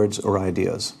with words or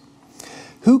ideas.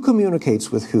 Who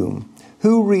communicates with whom?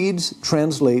 Who reads,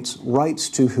 translates, writes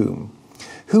to whom?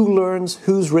 Who learns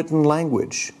whose written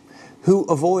language? Who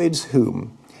avoids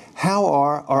whom? How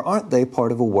are or aren't they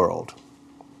part of a world?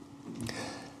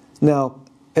 Now,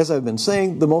 as I've been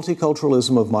saying, the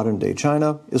multiculturalism of modern-day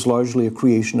China is largely a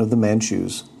creation of the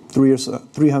Manchus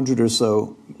 300 or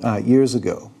so years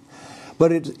ago.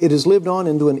 But it has lived on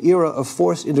into an era of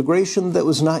forced integration that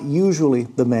was not usually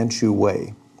the Manchu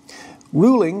way.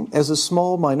 Ruling as a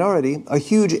small minority, a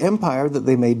huge empire that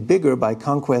they made bigger by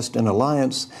conquest and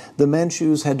alliance, the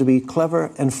Manchus had to be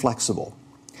clever and flexible.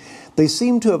 They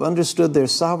seem to have understood their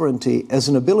sovereignty as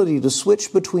an ability to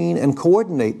switch between and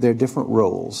coordinate their different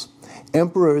roles.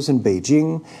 Emperors in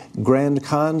Beijing, Grand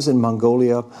Khans in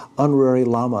Mongolia, honorary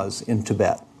lamas in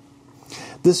Tibet.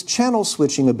 This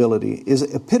channel-switching ability is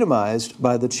epitomized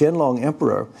by the Qianlong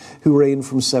Emperor, who reigned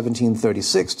from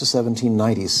 1736 to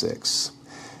 1796.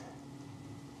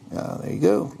 There you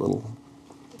go, a little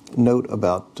note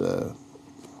about the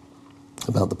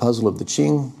puzzle of the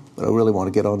Qing, but I really want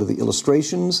to get onto the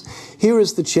illustrations. Here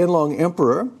is the Qianlong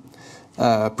Emperor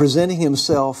presenting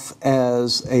himself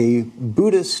as a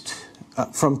Buddhist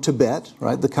from Tibet,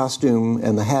 right? The costume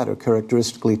and the hat are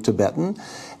characteristically Tibetan,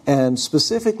 and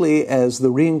specifically as the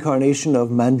reincarnation of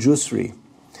Manjusri,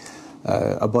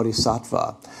 a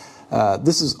bodhisattva.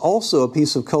 This is also a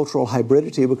piece of cultural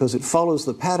hybridity because it follows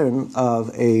the pattern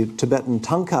of a Tibetan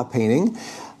Tanka painting,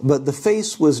 but the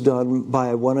face was done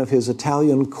by one of his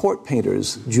Italian court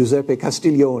painters, Giuseppe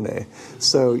Castiglione.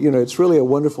 So, you know, it's really a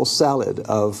wonderful salad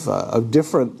of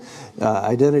different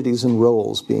identities and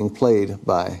roles being played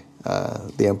by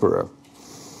the emperor.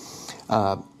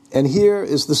 And here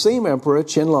is the same emperor,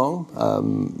 Qianlong,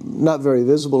 not very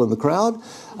visible in the crowd,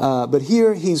 but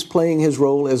here he's playing his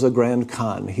role as a Grand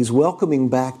Khan. He's welcoming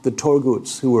back the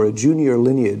Torguts, who were a junior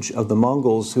lineage of the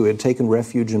Mongols who had taken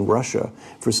refuge in Russia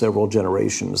for several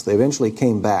generations. They eventually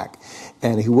came back,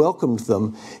 and he welcomed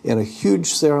them in a huge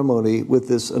ceremony with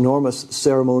this enormous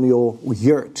ceremonial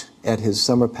yurt at his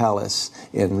summer palace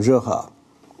in Zhehe. All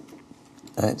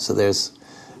right, so there's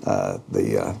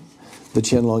the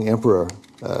Qianlong Emperor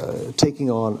taking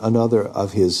on another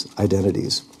of his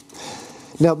identities.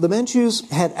 Now, the Manchus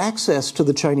had access to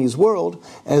the Chinese world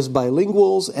as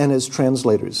bilinguals and as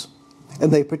translators,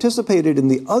 and they participated in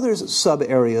the other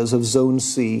sub-areas of Zone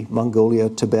C, Mongolia,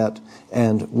 Tibet,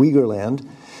 and Uyghur land,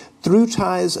 through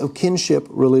ties of kinship,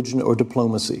 religion, or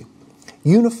diplomacy.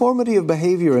 Uniformity of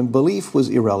behavior and belief was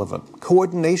irrelevant.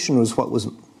 Coordination was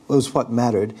what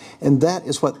mattered, and that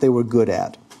is what they were good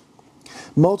at.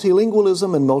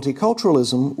 Multilingualism and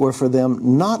multiculturalism were for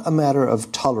them not a matter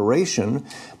of toleration,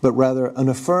 but rather an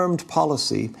affirmed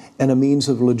policy and a means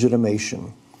of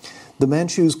legitimation. The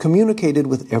Manchus communicated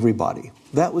with everybody.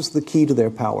 That was the key to their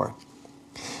power.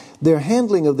 Their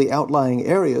handling of the outlying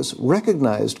areas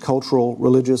recognized cultural,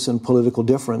 religious, and political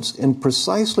difference in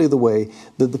precisely the way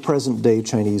that the present-day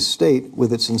Chinese state,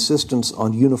 with its insistence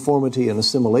on uniformity and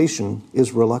assimilation,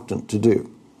 is reluctant to do.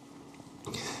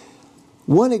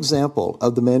 One example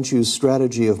of the Manchus'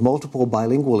 strategy of multiple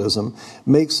bilingualism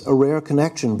makes a rare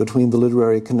connection between the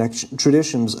literary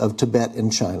traditions of Tibet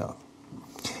and China.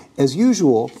 As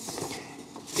usual,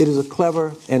 it is a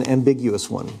clever and ambiguous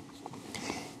one.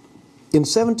 In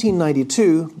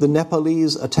 1792, the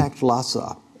Nepalese attacked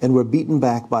Lhasa and were beaten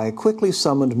back by a quickly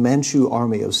summoned Manchu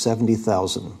army of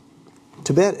 70,000.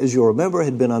 Tibet, as you'll remember,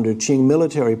 had been under Qing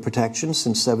military protection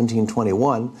since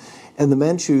 1721, and the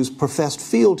Manchus professed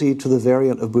fealty to the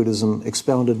variant of Buddhism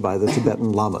expounded by the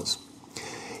Tibetan lamas.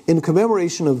 In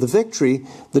commemoration of the victory,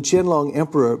 the Qianlong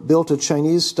Emperor built a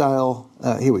Chinese-style,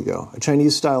 a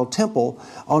Chinese-style temple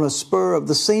on a spur of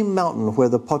the same mountain where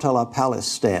the Potala Palace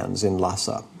stands in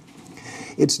Lhasa.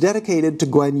 It's dedicated to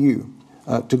Guan Yu,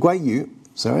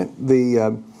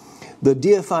 the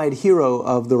deified hero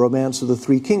of the Romance of the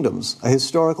Three Kingdoms, a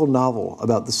historical novel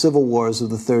about the civil wars of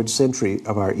the 3rd century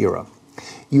of our era.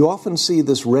 You often see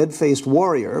this red-faced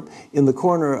warrior in the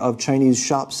corner of Chinese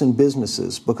shops and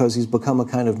businesses because he's become a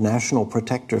kind of national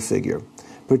protector figure,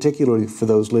 particularly for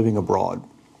those living abroad.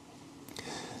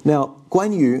 Now,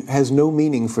 Guan Yu has no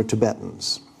meaning for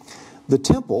Tibetans. The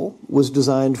temple was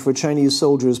designed for Chinese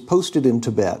soldiers posted in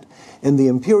Tibet, and the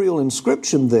imperial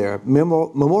inscription there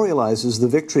memorializes the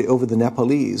victory over the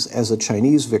Nepalese as a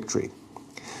Chinese victory.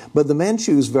 But the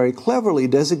Manchus very cleverly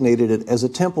designated it as a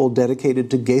temple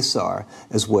dedicated to Gesar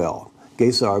as well,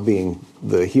 Gesar being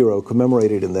the hero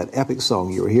commemorated in that epic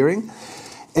song you were hearing.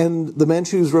 And the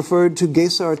Manchus referred to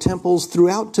Gesar temples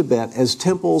throughout Tibet as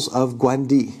temples of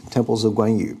Guandi, temples of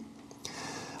Guanyu.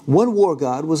 One war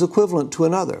god was equivalent to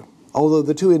another, although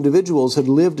the two individuals had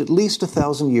lived at least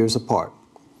 1,000 years apart.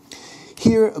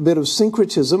 Here, a bit of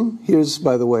syncretism. Here's,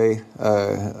 by the way,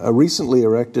 a recently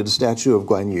erected statue of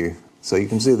Guanyu. So you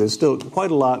can see there's still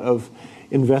quite a lot of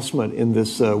investment in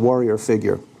this warrior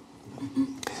figure.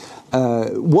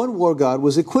 One war god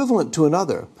was equivalent to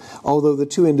another, although the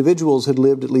two individuals had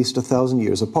lived at least 1,000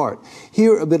 years apart.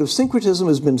 Here, a bit of syncretism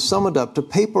has been summoned up to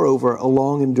paper over a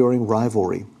long-enduring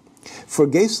rivalry. For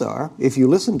Gesar, if you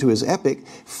listen to his epic,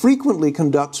 frequently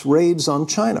conducts raids on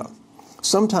China,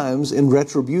 sometimes in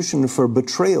retribution for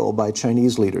betrayal by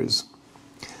Chinese leaders.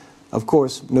 Of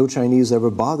course, no Chinese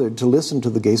ever bothered to listen to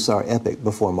the Gesar epic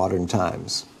before modern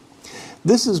times.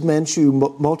 This is Manchu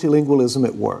multilingualism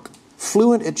at work,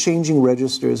 fluent at changing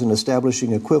registers and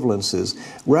establishing equivalences,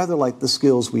 rather like the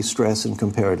skills we stress in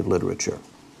comparative literature.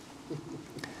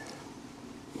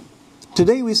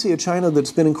 Today we see a China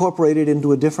that's been incorporated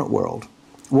into a different world,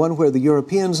 one where the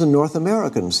Europeans and North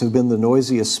Americans have been the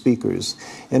noisiest speakers,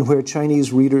 and where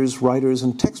Chinese readers, writers,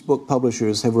 and textbook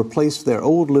publishers have replaced their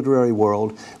old literary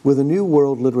world with a new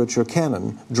world literature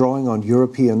canon drawing on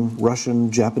European, Russian,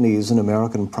 Japanese, and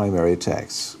American primary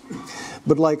texts.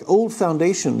 But like old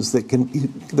foundations that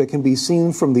can be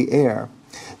seen from the air,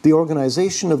 the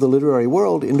organization of the literary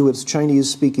world into its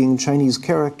Chinese-speaking, Chinese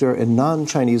character and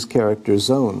non-Chinese character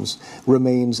zones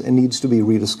remains and needs to be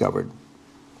rediscovered.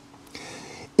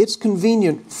 It's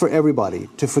convenient for everybody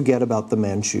to forget about the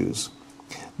Manchus.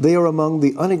 They are among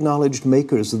the unacknowledged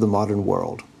makers of the modern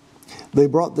world. They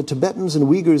brought the Tibetans and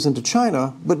Uyghurs into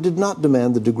China, but did not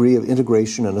demand the degree of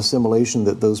integration and assimilation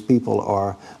that those people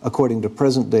are, according to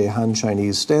present-day Han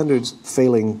Chinese standards,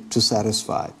 failing to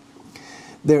satisfy.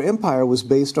 Their empire was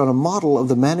based on a model of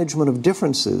the management of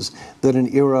differences that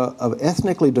an era of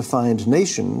ethnically defined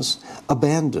nations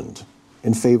abandoned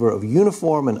in favor of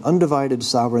uniform and undivided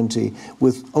sovereignty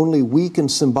with only weak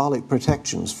and symbolic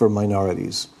protections for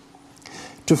minorities.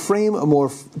 To frame a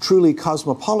more truly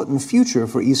cosmopolitan future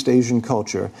for East Asian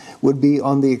culture would be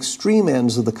on the extreme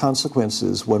ends of the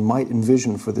consequences one might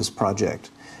envision for this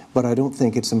project, but I don't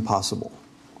think it's impossible.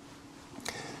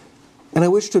 And I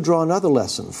wish to draw another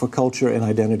lesson for culture and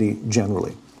identity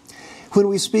generally. When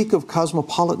we speak of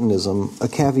cosmopolitanism, a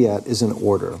caveat is in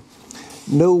order.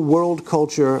 No world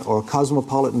culture or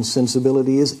cosmopolitan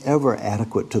sensibility is ever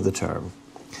adequate to the term.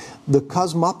 The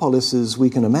cosmopolises we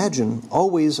can imagine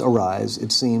always arise,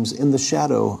 it seems, in the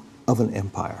shadow of an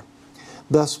empire.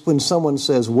 Thus, when someone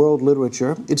says world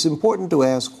literature, it's important to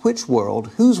ask which world,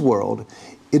 whose world,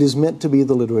 it is meant to be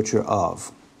the literature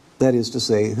of. That is to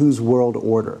say, whose world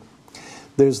order.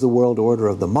 There's the world order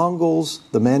of the Mongols,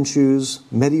 the Manchus,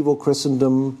 medieval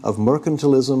Christendom, of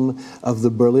mercantilism, of the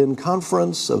Berlin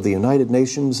Conference, of the United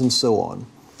Nations, and so on.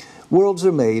 Worlds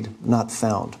are made, not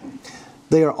found.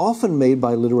 They are often made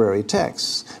by literary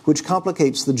texts, which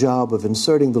complicates the job of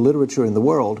inserting the literature in the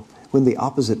world when the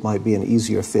opposite might be an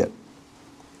easier fit.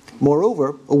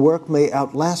 Moreover, a work may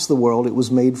outlast the world it was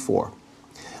made for.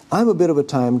 I'm a bit of a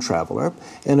time traveler,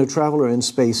 and a traveler in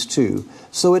space too,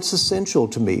 so it's essential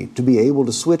to me to be able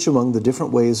to switch among the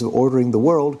different ways of ordering the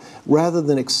world rather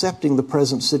than accepting the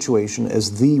present situation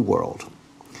as the world.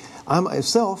 I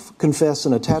myself confess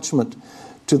an attachment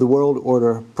to the world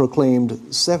order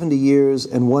proclaimed 70 years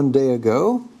and one day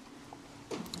ago.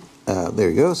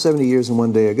 70 years and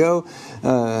one day ago,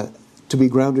 to be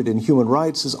grounded in human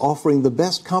rights is offering the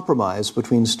best compromise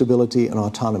between stability and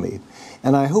autonomy.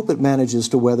 And I hope it manages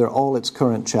to weather all its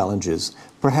current challenges,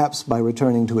 perhaps by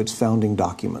returning to its founding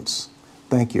documents.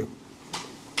 Thank you.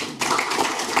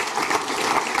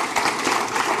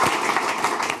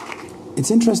 It's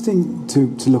interesting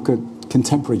to look at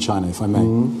contemporary China, if I may,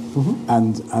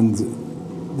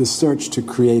 and the search to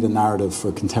create a narrative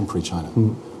for contemporary China,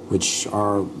 which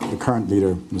the current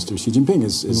leader, Mr. Xi Jinping,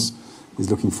 is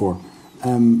looking for.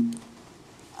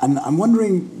 And I'm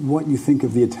wondering what you think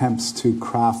of the attempts to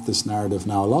craft this narrative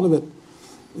now. A lot of it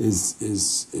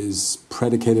is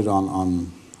predicated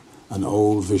on an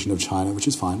old vision of China, which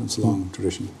is fine, it's a long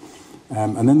tradition.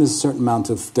 And then there's a certain amount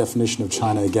of definition of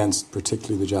China against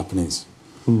particularly the Japanese.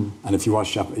 And if you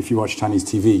watch Chinese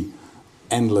TV,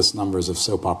 endless numbers of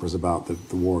soap operas about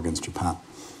the war against Japan.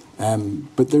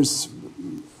 But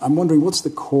I'm wondering, what's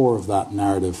the core of that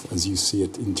narrative as you see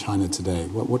it in China today?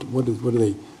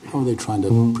 How are they trying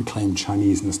to proclaim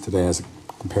Chineseness today as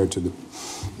compared to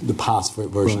the past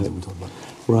versions that we talked about?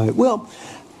 Right. Well,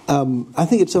 I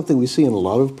think it's something we see in a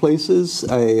lot of places,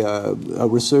 a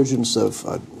resurgence of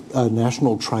a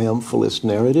national triumphalist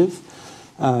narrative.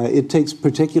 It takes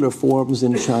particular forms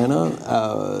in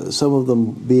China, some of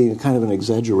them being kind of an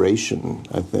exaggeration,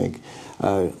 I think.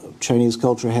 Chinese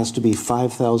culture has to be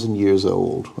 5,000 years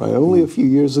old, right? Only a few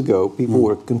years ago, people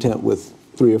were content with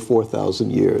 3,000 or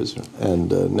 4,000 years,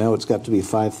 and now it's got to be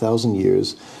 5,000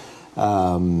 years.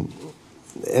 And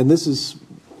this is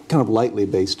kind of lightly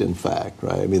based in fact,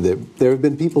 right? I mean, there have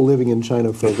been people living in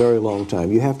China for a very long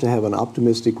time. You have to have an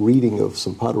optimistic reading of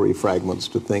some pottery fragments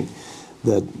to think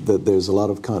that there's a lot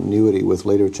of continuity with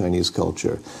later Chinese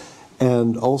culture.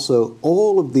 And also,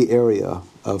 all of the area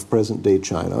of present-day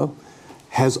China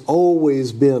has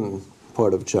always been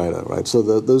part of China, right? So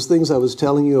those things I was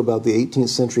telling you about the 18th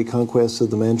century conquests of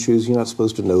the Manchus, you're not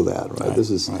supposed to know that, right? This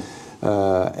is,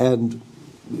 and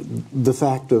the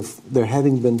fact of there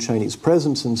having been Chinese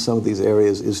presence in some of these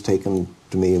areas is taken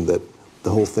to mean that the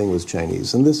whole thing was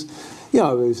Chinese. And this,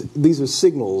 these are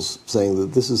signals saying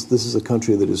that this is a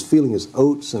country that is feeling its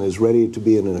oats and is ready to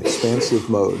be in an expansive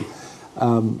mode.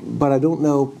 But I don't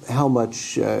know how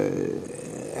much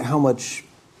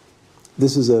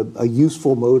this is a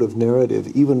useful mode of narrative,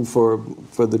 even for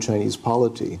the Chinese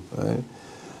polity. Right?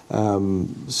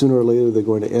 Sooner or later, they're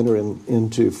going to enter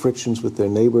into frictions with their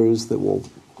neighbors that will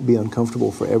be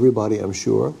uncomfortable for everybody, I'm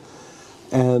sure.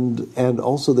 And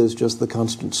also there's just the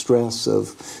constant stress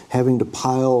of having to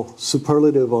pile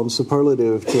superlative on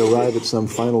superlative to arrive at some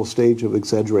final stage of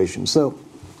exaggeration. So,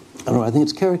 I don't know, I think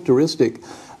it's characteristic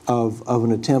of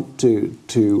an attempt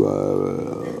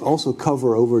to also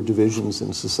cover over divisions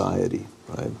in society,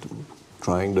 right?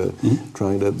 Trying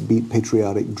to beat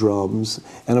patriotic drums.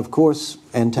 And of course,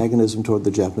 antagonism toward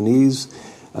the Japanese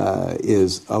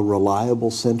is a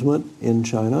reliable sentiment in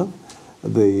China.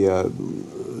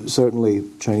 Certainly,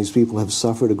 Chinese people have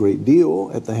suffered a great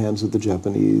deal at the hands of the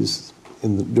Japanese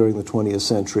during the 20th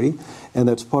century, and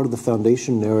that's part of the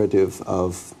foundation narrative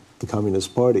of the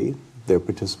Communist Party, their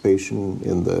participation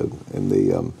in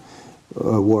the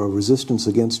war of resistance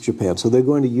against Japan. So they're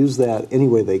going to use that any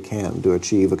way they can to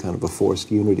achieve a kind of a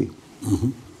forced unity.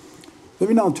 Mm-hmm. Let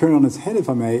me now turn on its head, if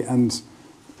I may, and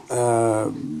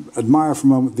admire for a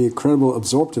moment the incredible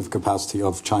absorptive capacity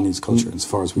of Chinese culture, as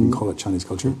far as we can call it Chinese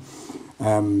culture.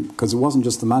 Because it wasn't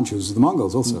just the Manchus, it was the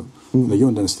Mongols also, the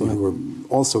Yuan dynasty, who were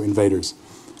also invaders.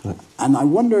 Right. And I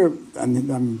wonder,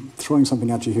 and I'm throwing something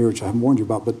at you here which I haven't warned you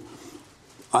about, but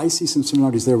I see some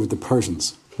similarities there with the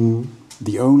Persians.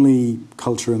 The only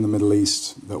culture in the Middle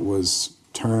East that was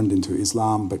turned into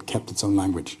Islam but kept its own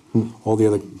language. All the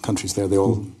other countries there, they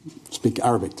all speak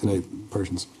Arabic today,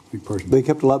 Persians. Persian. They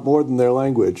kept a lot more than their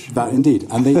language. That indeed,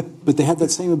 but they had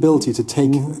that same ability to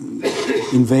take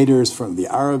invaders from the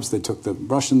Arabs. They took the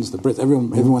Russians, the Brits,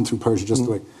 everyone through Persia, just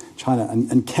the way China,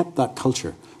 and kept that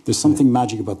culture. There's something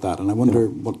magic about that, and I wonder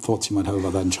what thoughts you might have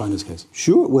about that in China's case.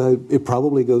 Sure. Well, it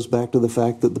probably goes back to the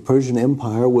fact that the Persian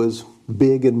Empire was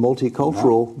big and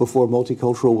multicultural before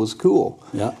multicultural was cool.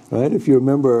 Yeah. Right. If you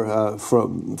remember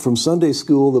from Sunday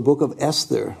school, the book of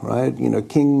Esther. Right. You know,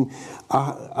 King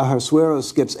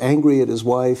Ahasuerus gets angry at his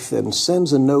wife and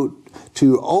sends a note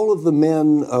to all of the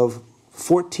men of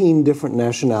 14 different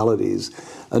nationalities,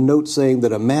 a note saying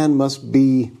that a man must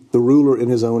be the ruler in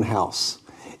his own house.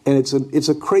 And it's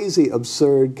a crazy,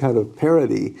 absurd kind of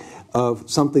parody of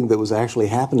something that was actually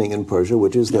happening in Persia,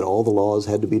 which is that all the laws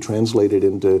had to be translated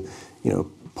into,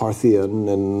 Parthian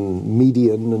and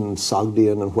Median and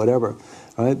Sogdian and whatever.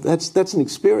 Right? That's an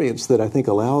experience that I think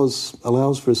allows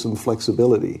for some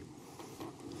flexibility.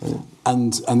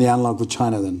 And the analog with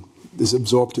China then, this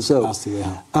absorptive capacity they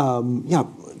have.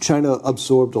 China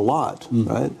absorbed a lot,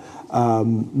 right?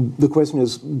 The question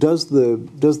is, does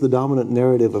the dominant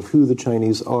narrative of who the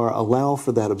Chinese are allow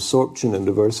for that absorption and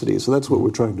diversity? So that's what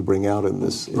we're trying to bring out in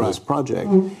this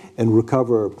project, and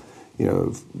recover,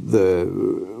 the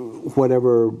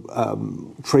whatever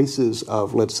traces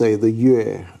of, let's say, the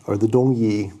Yue or the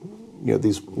Dongyi.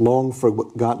 These long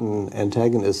forgotten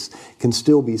antagonists can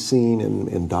still be seen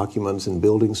in documents and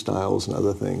building styles and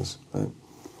other things. Right?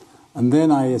 And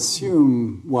then I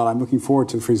assume, I'm looking forward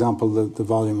to, for example, the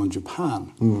volume on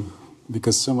Japan,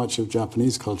 because so much of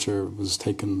Japanese culture was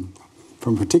taken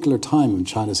from a particular time in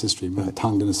China's history,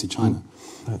 Tang Dynasty China.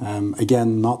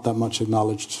 Again, not that much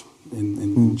acknowledged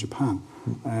in Japan.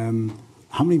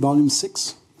 How many volumes?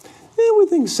 6? Yeah, we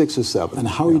think 6 or 7. And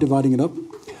how are you dividing it up?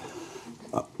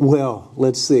 Well,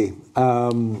 let's see.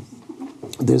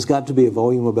 There's got to be a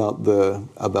volume about the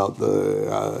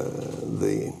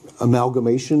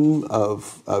amalgamation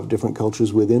of different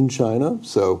cultures within China.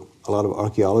 So a lot of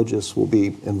archaeologists will be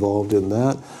involved in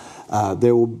that.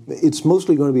 It's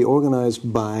mostly going to be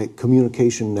organized by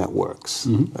communication networks.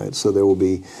 Right? So there will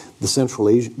be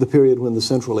the period when the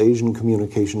Central Asian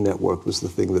communication network was the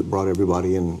thing that brought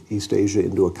everybody in East Asia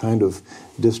into a kind of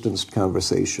distanced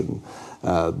conversation.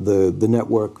 The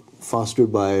network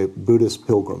fostered by Buddhist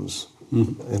pilgrims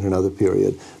in another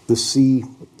period. The sea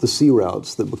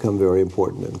routes that become very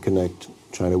important and connect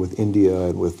China with India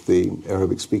and with the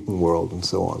Arabic-speaking world and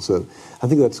so on. So I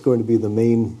think that's going to be the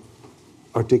main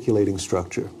articulating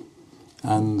structure.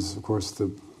 And, of course, the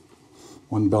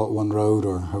One Belt, One Road,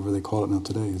 or however they call it now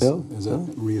today, is a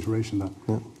reiteration of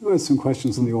that. Yeah. We have some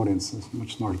questions in the audience. There's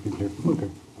much smarter people here. Okay.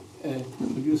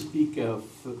 When you speak of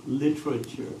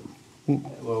literature,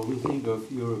 well, we think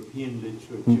of European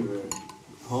literature,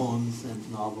 poems and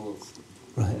novels.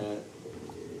 Right.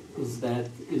 Is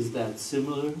that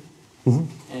similar?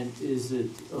 And is it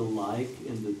alike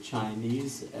in the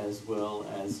Chinese as well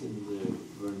as in the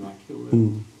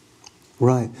vernacular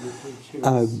right.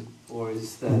 literatures? Or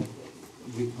is that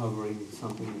recovering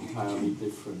something entirely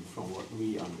different from what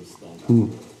we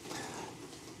understand?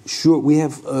 Sure, we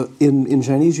have, in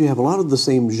Chinese you have a lot of the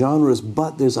same genres,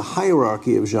 but there's a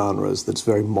hierarchy of genres that's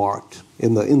very marked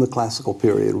in the classical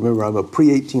period. Remember, I'm a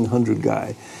pre-1800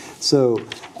 guy. So,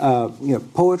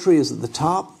 poetry is at the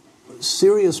top.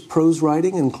 Serious prose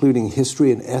writing, including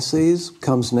history and essays,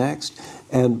 comes next,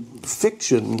 and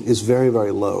fiction is very,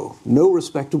 very low. No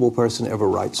respectable person ever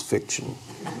writes fiction.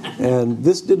 And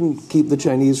this didn't keep the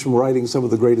Chinese from writing some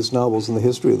of the greatest novels in the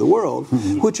history of the world,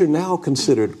 which are now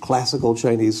considered classical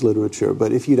Chinese literature.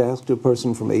 But if you'd asked a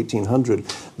person from 1800,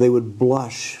 they would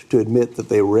blush to admit that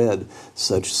they read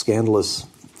such scandalous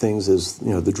things as,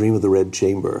 The Dream of the Red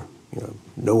Chamber.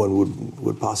 No one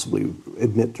would possibly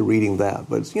admit to reading that,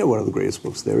 but it's one of the greatest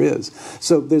books there is.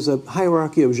 So there's a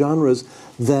hierarchy of genres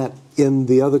that in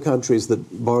the other countries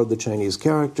that borrowed the Chinese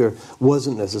character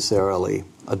wasn't necessarily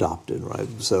adopted, right?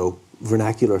 So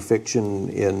vernacular fiction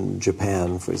in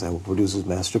Japan, for example, produces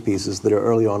masterpieces that are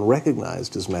early on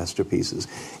recognized as masterpieces.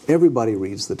 Everybody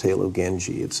reads The Tale of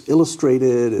Genji. It's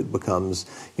illustrated. It becomes,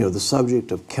 the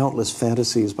subject of countless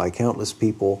fantasies by countless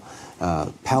people.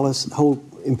 Whole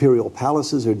imperial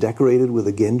palaces are decorated with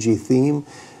a Genji theme,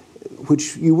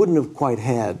 which you wouldn't have quite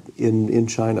had in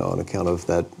China on account of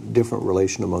that different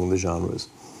relation among the genres.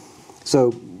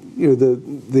 So,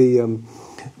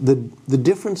 the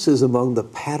differences among the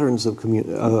patterns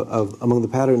among the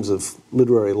patterns of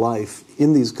literary life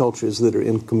in these cultures that are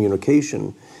in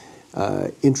communication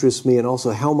interests me, and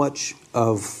also how much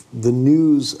of the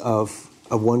news of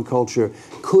one culture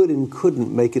could and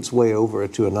couldn't make its way over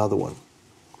to another one.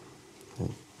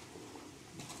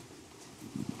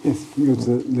 Yes, we go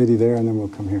to the lady there, and then we'll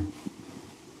come here.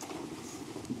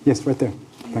 Yes, right there.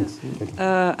 Thanks.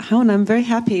 Haun, I'm very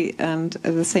happy and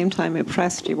at the same time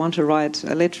impressed. You want to write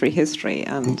a literary history,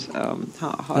 and it's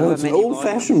an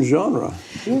old-fashioned genre.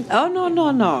 Oh,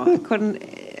 no. I couldn't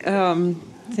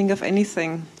think of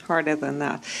anything harder than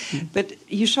that. But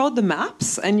you showed the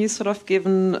maps, and you sort of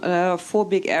given 4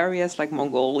 big areas like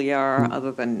Mongolia,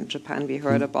 other than Japan we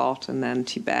heard about, and then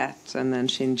Tibet, and then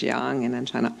Xinjiang, and then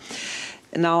China.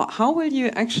 Now, how will you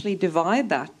actually divide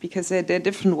that? Because there are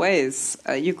different ways.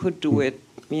 You could do it,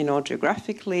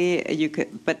 geographically.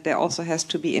 But there also has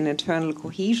to be an internal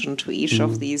cohesion to each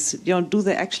of these. Do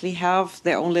they actually have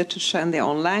their own literature and their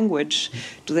own language?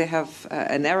 Do they have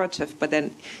a narrative? But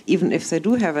then, even if they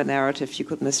do have a narrative, you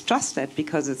could mistrust that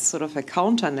because it's sort of a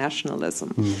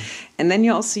counter-nationalism. And then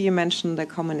you mentioned the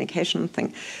communication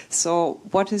thing. So,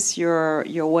 what is your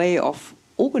way of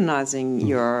organizing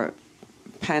your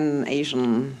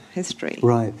Pan-Asian history?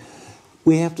 Right.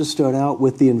 We have to start out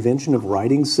with the invention of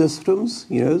writing systems.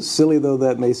 Silly though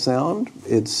that may sound,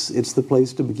 it's the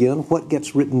place to begin. What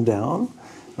gets written down,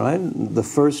 right? The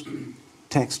first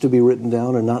texts to be written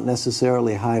down are not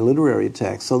necessarily high literary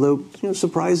texts, although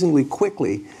surprisingly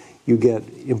quickly you get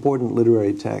important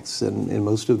literary texts in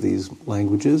most of these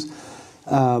languages.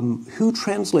 Who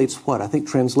translates what? I think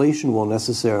translation will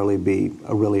necessarily be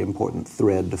a really important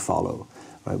thread to follow,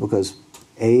 right? Because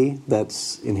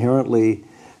that's inherently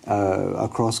a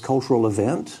cross-cultural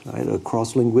event, right? A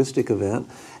cross-linguistic event,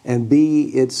 and B,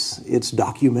 it's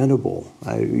documentable.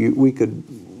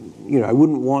 I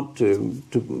wouldn't want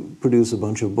to produce a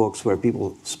bunch of books where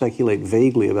people speculate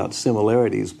vaguely about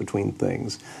similarities between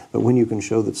things, but when you can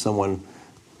show that someone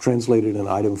translated an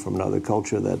item from another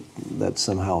culture, that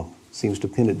somehow seems to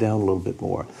pin it down a little bit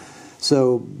more.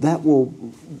 So that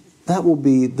will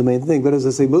be the main thing. But as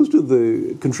I say, most of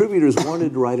the contributors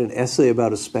wanted to write an essay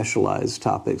about a specialized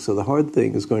topic. So the hard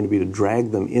thing is going to be to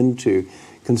drag them into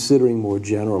considering more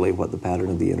generally what the pattern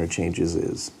of the interchanges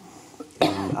is.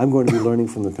 I'm going to be learning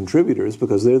from the contributors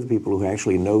because they're the people who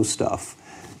actually know stuff.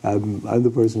 I'm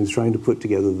the person who's trying to put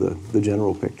together the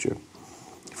general picture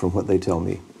from what they tell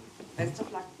me. Best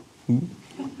of luck. We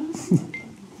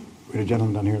had a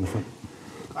gentleman down here in the front.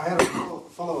 I had a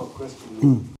follow-up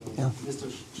question. Yeah.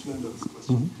 Mr. Schlender's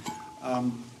question.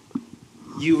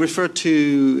 You referred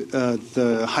to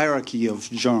the hierarchy of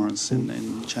genres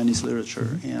in Chinese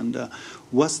literature, and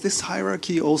was this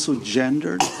hierarchy also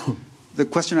gendered? The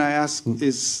question I ask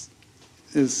is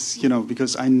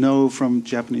because I know from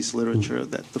Japanese literature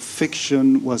that the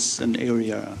fiction was an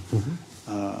area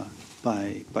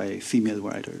by female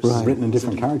writers. Right. Written in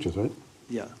different characters, right?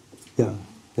 Yeah. Yeah.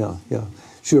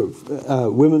 Sure.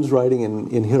 Women's writing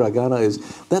in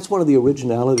hiragana that's one of the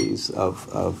originalities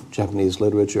of Japanese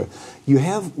literature. You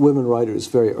have women writers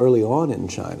very early on in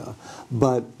China,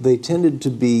 but they tended to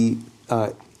be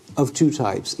of two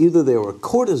types. Either they were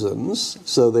courtesans,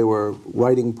 so they were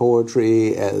writing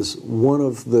poetry as one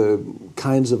of the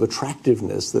kinds of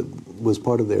attractiveness that was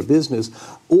part of their business,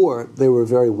 or they were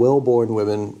very well-born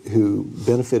women who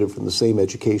benefited from the same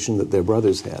education that their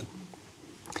brothers had.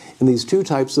 And these two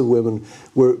types of women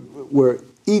were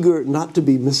eager not to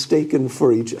be mistaken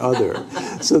for each other.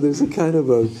 So there's a kind of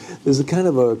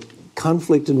a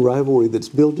conflict and rivalry that's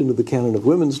built into the canon of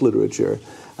women's literature,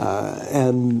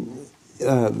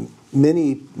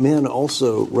 many men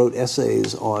also wrote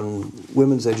essays on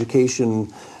women's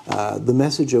education, the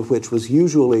message of which was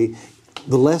usually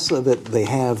the less of it they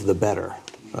have, the better.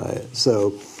 Right?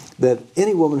 So that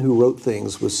any woman who wrote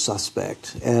things was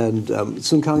suspect. And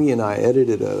Sun Kangyi and I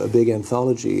edited a big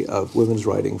anthology of women's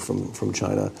writing from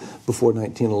China before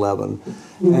 1911.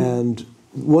 And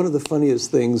one of the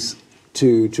funniest things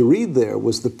to read there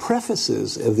was the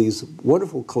prefaces of these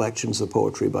wonderful collections of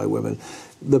poetry by women.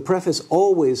 The preface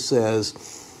always says,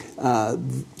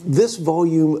 this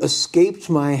volume escaped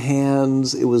my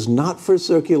hands, it was not for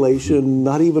circulation,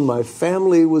 not even my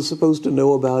family was supposed to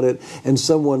know about it, and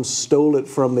someone stole it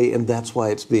from me, and that's why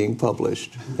it's being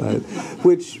published, right?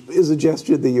 Which is a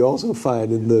gesture that you also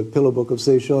find in the Pillow Book of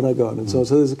Sei Shonagon and so on.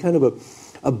 So there's a kind of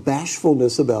a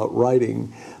bashfulness about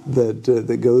writing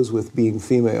that goes with being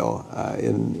female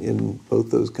in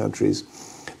both those countries.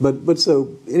 But so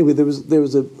anyway, there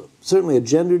was certainly a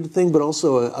gendered thing, but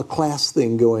also a class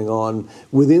thing going on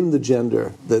within the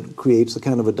gender that creates a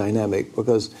kind of a dynamic.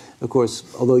 Because, of course,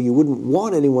 although you wouldn't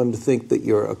want anyone to think that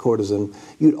you're a courtesan,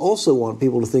 you'd also want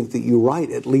people to think that you write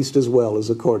at least as well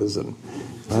as a courtesan,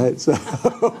 right? So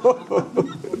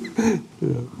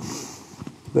yeah.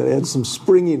 That adds some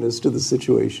springiness to the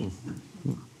situation.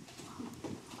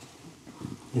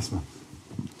 Yes, ma'am.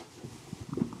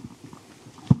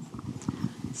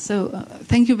 So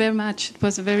thank you very much. It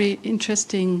was a very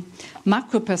interesting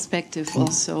macro perspective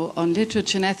also on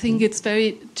literature. And I think it's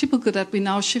very typical that we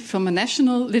now shift from a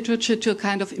national literature to a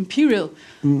kind of imperial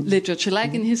literature.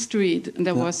 Like in history,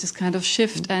 there was this kind of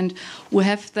shift. And we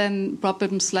have then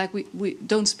problems like we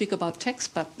don't speak about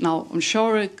text, but now on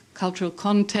genre, cultural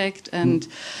contact and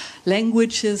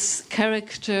languages,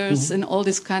 characters, and all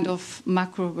this kind of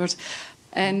macro words.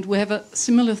 And we have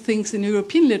similar things in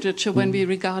European literature when we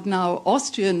regard now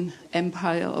Austrian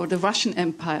Empire or the Russian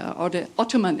Empire or the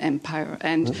Ottoman Empire,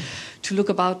 and to look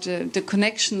about the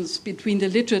connections between the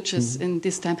literatures in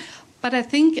this time. But I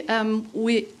think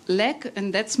we lack,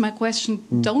 and that's my question,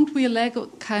 don't we lack a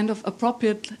kind of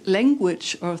appropriate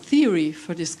language or theory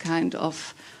for this kind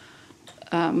of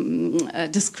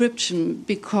description?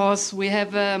 Because we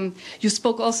have, you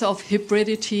spoke also of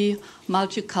hybridity,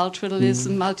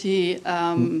 multiculturalism,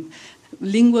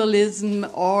 multilingualism,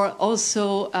 or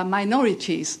also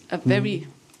minorities, a very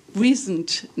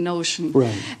recent notion.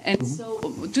 Right. And so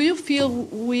do you feel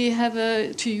we have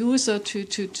to use or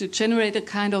to generate a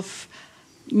kind of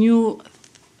new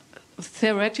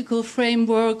theoretical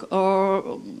framework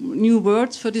or new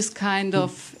words for this kind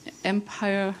of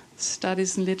empire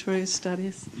studies and literary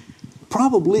studies?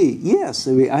 Probably, yes.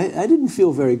 I mean, I didn't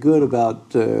feel very good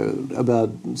about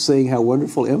saying how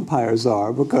wonderful empires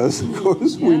are, because of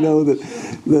course we know that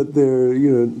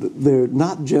they're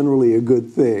not generally a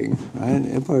good thing. Right?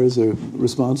 Empires are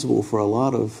responsible for a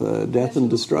lot of death and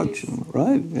destruction.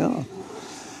 Right? Yeah.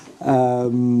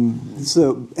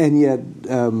 So, and yet,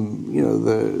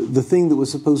 the thing that was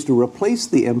supposed to replace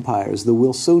the empires, the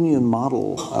Wilsonian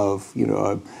model of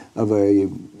a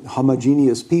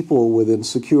homogeneous people within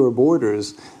secure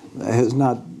borders, has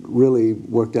not really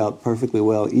worked out perfectly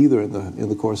well either in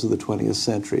the course of the 20th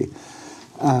century.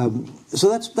 So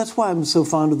that's why I'm so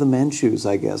fond of the Manchus,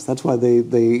 I guess. That's why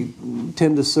they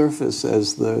tend to surface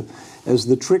as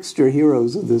the trickster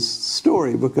heroes of this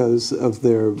story, because of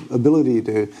their ability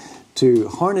to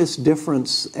harness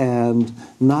difference and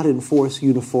not enforce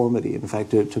uniformity. In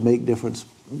fact, to make difference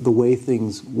the way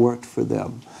things worked for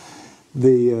them.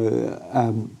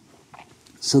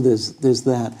 So there's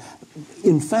that.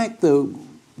 In fact, though,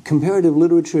 comparative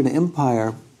literature and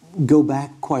empire go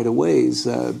back quite a ways.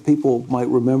 People might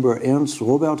remember Ernst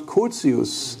Robert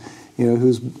Curtius,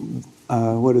 who's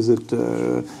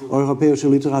Europäische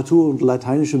Literatur und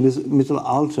lateinische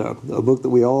Mittelalter, a book that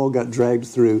we all got dragged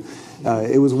through.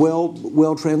 It was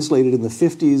well translated in the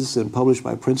 50s and published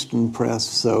by Princeton Press,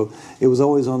 so it was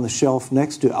always on the shelf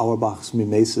next to Auerbach's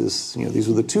Mimesis. These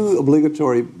were the two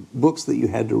obligatory books that you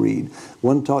had to read.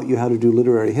 One taught you how to do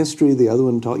literary history, the other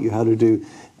one taught you how to do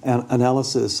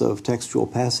analysis of textual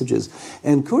passages.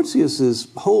 And Curtius's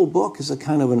whole book is a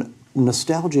kind of a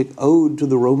nostalgic ode to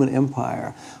the Roman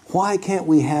Empire. Why can't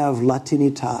we have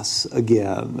Latinitas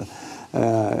again?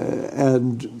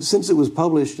 And since it was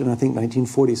published in, I think,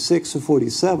 1946 or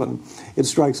 47, it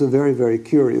strikes a very, very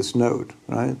curious note,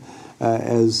 right?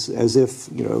 As if,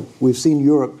 we've seen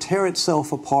Europe tear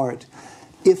itself apart.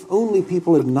 If only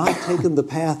people had not taken the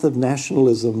path of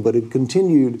nationalism, but had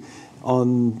continued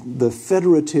on the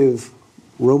federative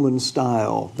Roman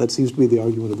style. That seems to be the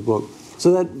argument of the book.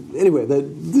 So that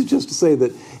is just to say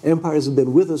that empires have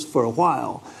been with us for a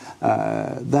while.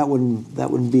 That one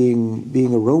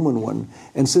being a Roman one.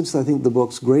 And since I think the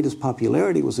book's greatest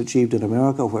popularity was achieved in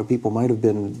America, where people might have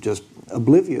been just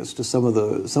oblivious to some of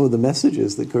the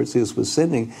messages that Curtius was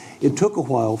sending, it took a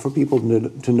while for people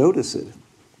to notice it.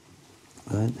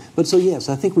 Right? But so yes,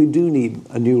 I think we do need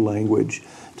a new language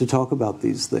to talk about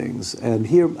these things. And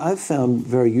here I've found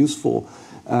very useful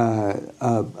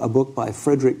a book by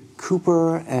Frederick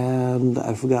Cooper and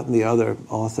I've forgotten the other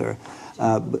author.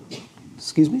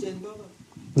 Excuse me?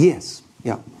 Yes,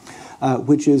 yeah.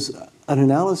 Which is an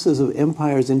analysis of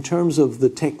empires in terms of the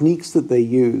techniques that they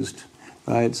used.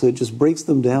 Right? So it just breaks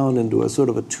them down into a sort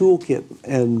of a toolkit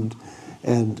and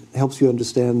helps you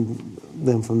understand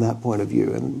them from that point of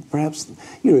view. And perhaps,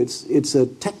 it's a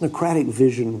technocratic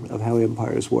vision of how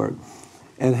empires work.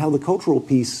 And how the cultural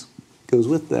piece goes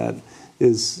with that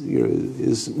is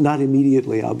not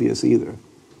immediately obvious either.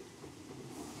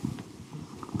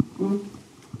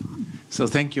 So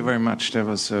thank you very much. That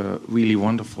was a really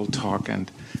wonderful talk.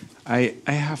 And I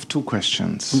have two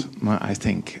questions, I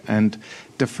think. And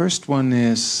the first one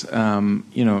is,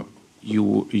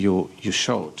 you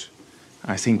showed,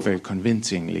 I think very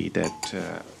convincingly,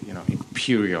 that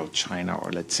imperial China,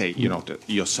 or let's say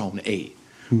your Zone A,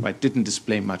 right, didn't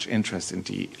display much interest in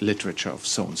the literature of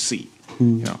Zone C.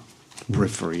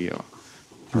 Periphery, or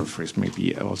periphery is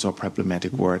maybe also a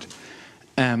problematic word.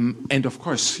 And of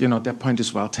course, that point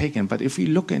is well taken. But if we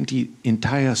look at the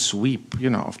entire sweep,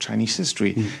 of Chinese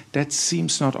history, that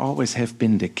seems not always have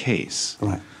been the case.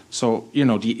 Right. So,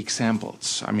 the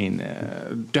examples, I mean,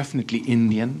 definitely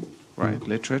Indian, right,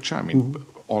 literature. I mean,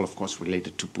 all, of course,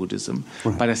 related to Buddhism.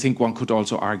 Right. But I think one could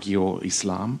also argue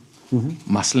Islam,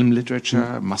 Muslim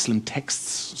literature, Muslim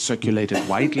texts circulated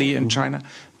widely in China.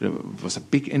 There was a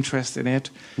big interest in it.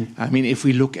 I mean, if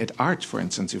we look at art, for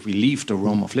instance, if we leave the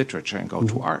realm of literature and go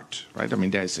to art, right? I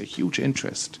mean, there's a huge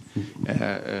interest,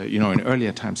 in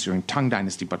earlier times during Tang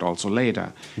Dynasty, but also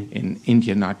later in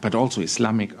Indian art, but also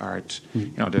Islamic art.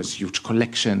 There's huge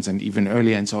collections and even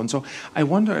earlier and so on. So I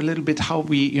wonder a little bit how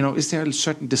is there a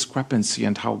certain discrepancy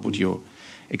and how would you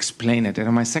explain it?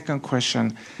 And my second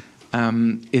question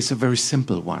is a very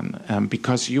simple one,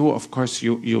 because you, of course,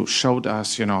 you showed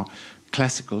us,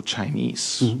 classical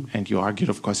Chinese, and you argued,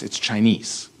 of course, it's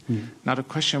Chinese. Now the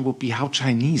question would be how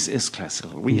Chinese is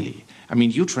classical, really. I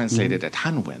mean, you translated at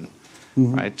Hanwen,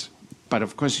 right? But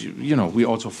of course, we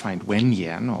also find Wen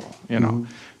Yan, or,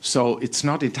 so it's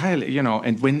not entirely,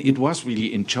 and when it was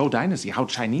really in Zhou Dynasty, how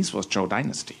Chinese was Zhou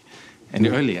Dynasty, and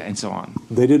earlier, and so on.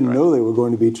 They didn't know they were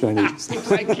going to be Chinese.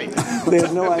 Exactly. They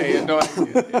had no idea.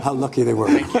 How lucky they were.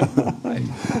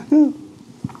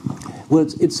 Well,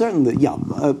 it's certain that,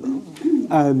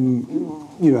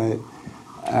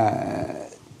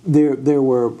 there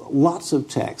were lots of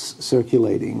texts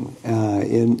circulating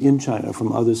in China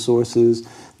from other sources.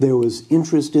 There was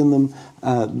interest in them.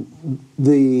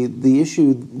 The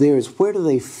issue there is, where do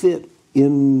they fit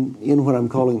in what I'm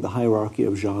calling the hierarchy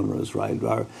of genres, right?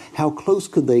 How close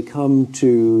could they come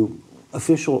to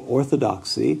official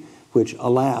orthodoxy, which,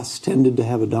 alas, tended to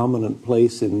have a dominant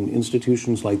place in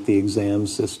institutions like the exam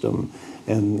system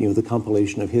and the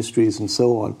compilation of histories and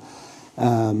so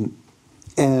on.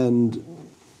 And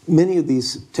many of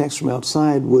these texts from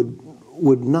outside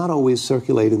would not always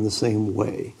circulate in the same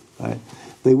way, right?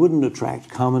 they wouldn't attract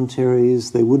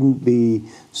commentaries, they wouldn't be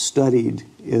studied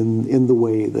in the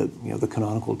way that the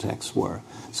canonical texts were.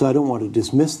 So I don't want to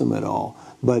dismiss them at all,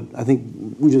 but I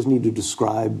think we just need to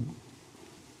describe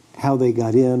how they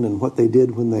got in and what they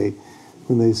did when they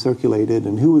circulated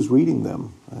and who was reading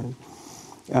them. Right?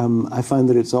 I find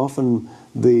that it's often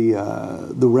the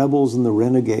rebels and the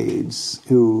renegades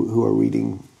who are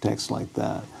reading texts like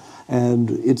that. And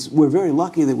we're very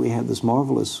lucky that we have this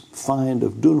marvelous find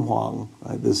of Dunhuang,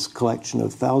 right, this collection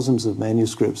of thousands of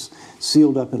manuscripts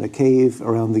sealed up in a cave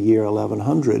around the year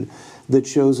 1100 that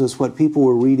shows us what people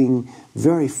were reading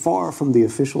very far from the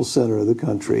official center of the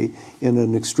country in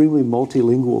an extremely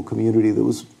multilingual community that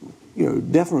was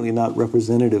definitely not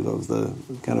representative of the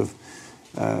kind of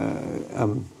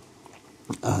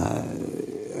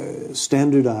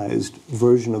standardized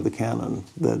version of the canon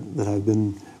that I've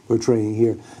been portraying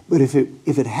here. But if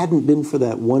it hadn't been for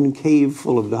that one cave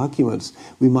full of documents,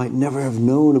 we might never have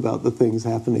known about the things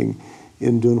happening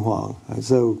in Dunhuang.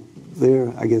 So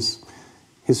there, I guess,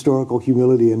 historical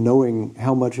humility and knowing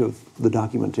how much of the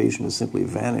documentation has simply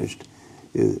vanished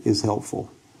is helpful.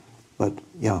 But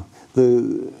yeah,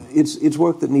 it's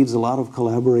work that needs a lot of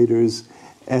collaborators,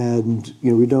 and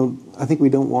we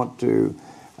don't want to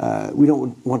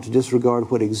disregard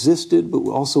what existed, but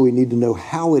also we need to know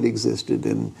how it existed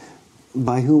and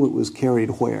by whom it was carried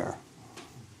where.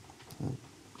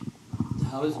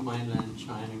 How is mainland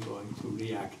China going to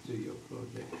react to your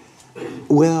project?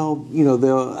 Well,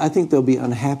 I think they'll be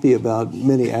unhappy about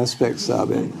many aspects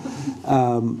of it.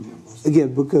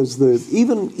 Again, because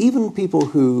even people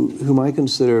whom I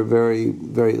consider very,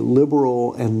 very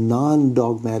liberal and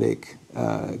non-dogmatic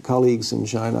colleagues in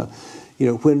China,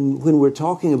 when we're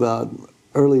talking about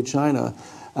early China,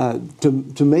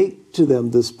 to make to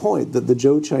them this point that the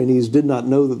Zhou Chinese did not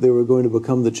know that they were going to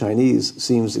become the Chinese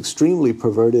seems extremely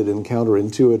perverted and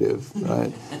counterintuitive,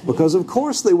 right? Because of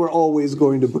course they were always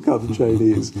going to become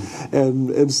Chinese,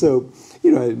 and so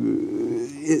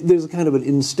there's a kind of an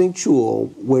instinctual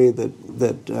way that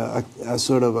a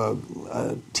sort of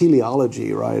a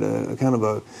teleology, right? A kind of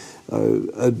a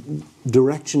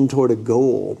direction toward a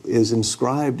goal is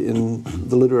inscribed in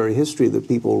the literary history that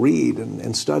people read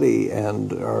and study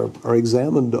and are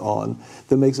examined on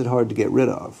that makes it hard to get rid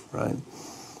of, right?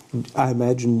 I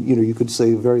imagine, you could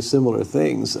say very similar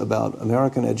things about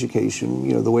American education,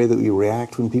 the way that we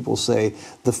react when people say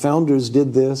the founders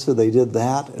did this or they did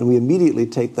that, and we immediately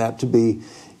take that to be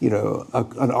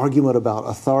an argument about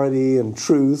authority and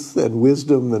truth and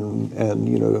wisdom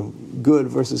and good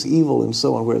versus evil and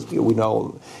so on. Whereas we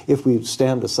know if we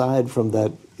stand aside from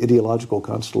that ideological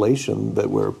constellation that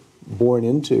we're born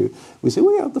into, we say,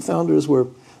 well, yeah, the founders were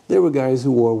guys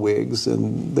who wore wigs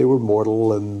and they were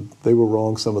mortal and they were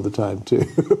wrong some of the time too.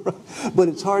 But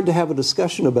it's hard to have a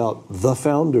discussion about the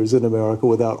founders in America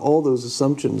without all those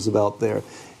assumptions about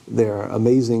their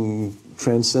amazing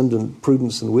transcendent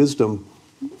prudence and wisdom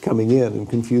coming in and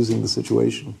confusing the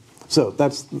situation. So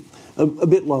that's a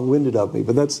bit long-winded of me,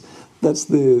 but that's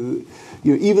the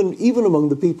even among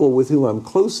the people with whom I'm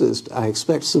closest, I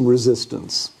expect some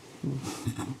resistance.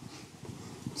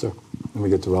 Sir, let me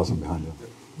get to Ralston behind you.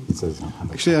 He says,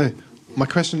 actually, my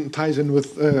question ties in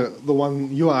with the one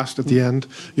you asked at the end.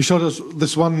 You showed us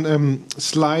this one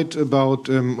slide about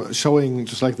showing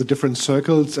just like the different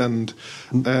circles and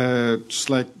just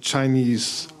like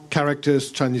Chinese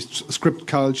characters, Chinese script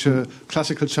culture,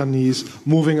 classical Chinese,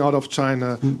 moving out of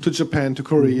China to Japan, to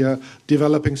Korea,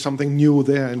 developing something new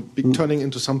there and turning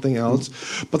into something else.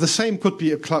 But the same could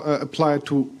be applied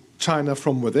to China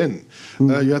from within.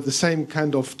 You have the same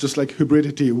kind of just like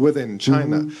hybridity within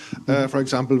China. For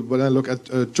example, when I look at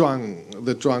the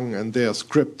Zhuang and their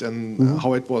script and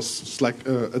how it was like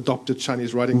adopted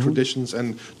Chinese writing traditions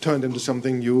and turned into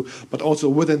something new, but also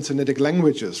within Sinitic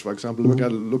languages. For example,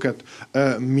 look at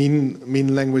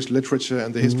Min language literature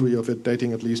and the history of it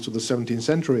dating at least to the 17th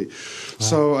century.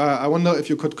 So I wonder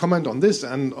if you could comment on this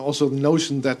and also the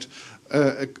notion that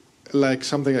like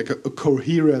something like a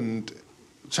coherent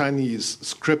Chinese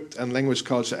script and language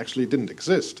culture actually didn't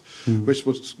exist, which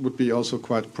would be also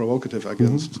quite provocative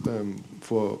against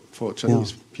for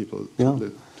Chinese people.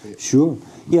 Sure.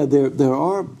 Yeah, there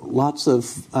are lots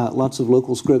of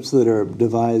local scripts that are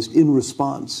devised in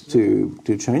response to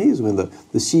Chinese. I mean, the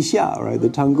Xixia, right, the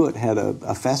Tangut had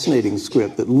a fascinating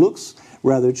script that looks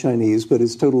rather Chinese, but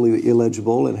it's totally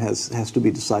illegible and has to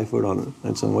be deciphered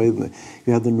in some way.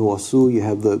 You have the Nuosu, you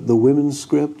have the women's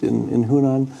script in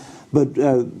Hunan. But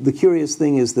the curious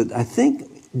thing is that I think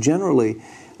generally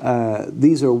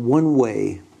these are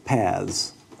one-way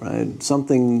paths, right?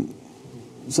 Something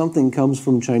comes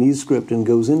from Chinese script and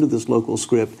goes into this local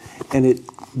script, and it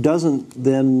doesn't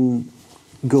then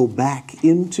go back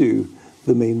into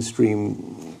the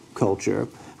mainstream culture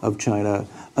of China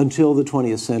until the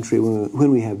 20th century,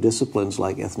 when we have disciplines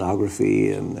like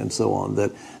ethnography and so on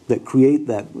that create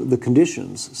the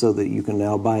conditions so that you can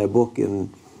now buy a book in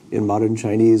modern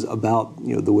Chinese about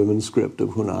the women's script of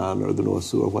Hunan or the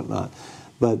Norsu or whatnot.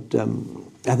 But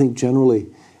I think generally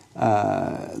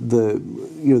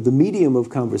the medium of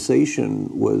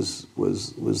conversation was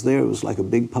there. It was like a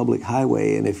big public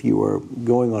highway, and if you were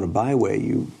going on a byway,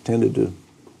 you tended to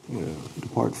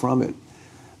depart from it.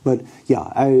 But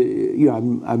yeah,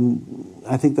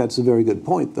 I think that's a very good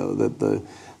point, though, that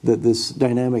this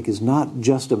dynamic is not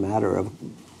just a matter of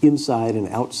inside and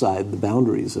outside the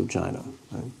boundaries of China.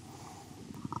 Right?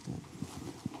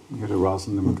 You go to Ross,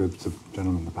 and then we'll go to the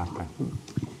gentleman in the back there.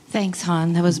 Thanks,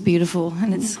 Han. That was beautiful,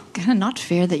 and it's kind of not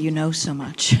fair that you know so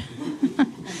much.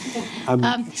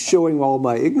 I'm showing all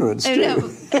my ignorance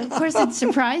too. Of course, it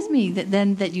surprised me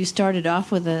that you started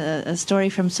off with a story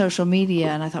from social media,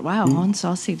 and I thought, wow, Haun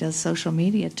Saussy does social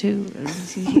media too.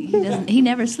 He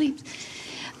never sleeps.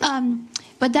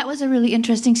 But that was a really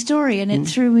interesting story, and it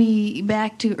threw me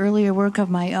back to earlier work of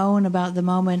my own about the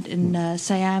moment in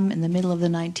Siam in the middle of the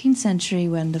 19th century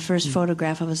when the first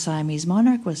photograph of a Siamese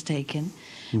monarch was taken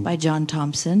by John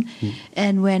Thompson.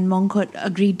 And when Mongkut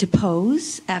agreed to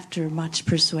pose after much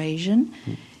persuasion,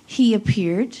 he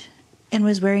appeared and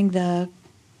was wearing the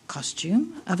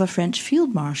costume of a French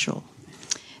field marshal.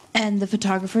 And the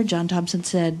photographer, John Thompson,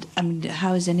 said, I mean,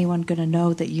 how is anyone going to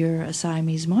know that you're a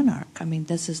Siamese monarch? I mean,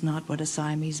 this is not what a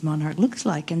Siamese monarch looks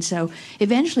like. And so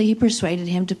eventually he persuaded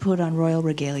him to put on royal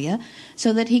regalia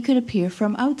so that he could appear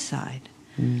from outside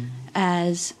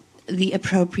as the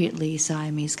appropriately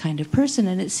Siamese kind of person.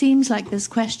 And it seems like this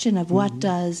question of what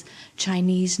does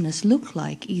Chineseness look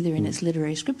like, either in its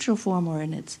literary scriptural form or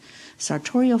in its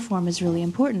sartorial form, is really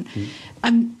important.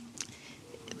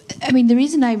 I mean, the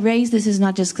reason I raise this is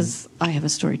not just because I have a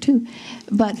story too,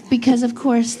 but because, of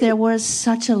course, there was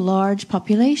such a large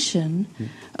population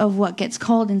of what gets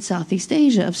called in Southeast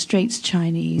Asia of Straits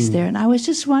Chinese there. And I was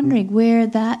just wondering where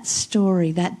that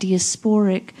story, that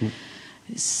diasporic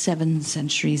 7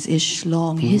 centuries-ish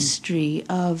long history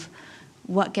of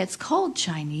what gets called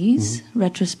Chinese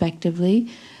retrospectively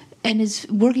and is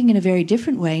working in a very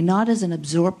different way, not as an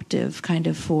absorptive kind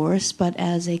of force, but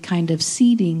as a kind of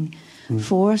seeding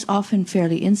force, often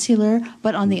fairly insular,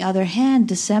 but on the other hand,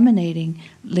 disseminating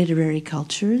literary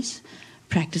cultures,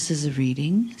 practices of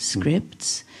reading,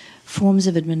 scripts, forms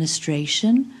of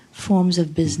administration, forms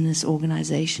of business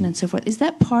organization, and so forth. Is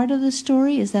that part of the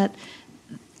story? Is that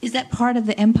part of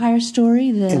the empire story?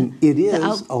 It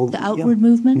is the outward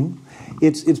movement.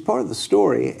 It's part of the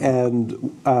story,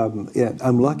 and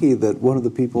I'm lucky that one of the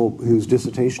people whose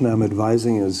dissertation I'm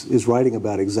advising is writing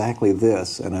about exactly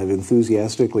this, and I've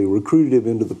enthusiastically recruited him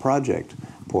into the project.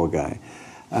 Poor guy,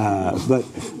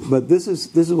 but this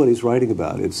is what he's writing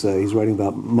about. He's writing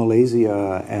about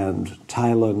Malaysia and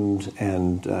Thailand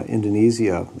and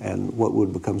Indonesia and what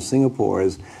would become Singapore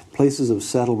as places of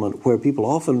settlement where people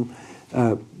often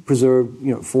preserve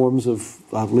forms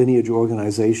of lineage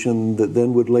organization that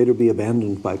then would later be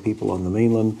abandoned by people on the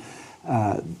mainland.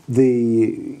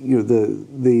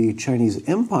 The Chinese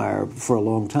Empire for a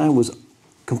long time was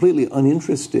completely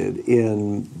uninterested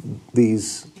in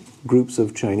these groups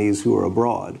of Chinese who were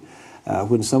abroad.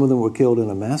 When some of them were killed in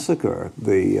a massacre,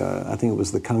 I think it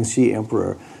was the Kangxi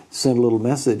Emperor sent a little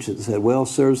message that said, well,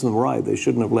 serves them right, they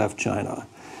shouldn't have left China.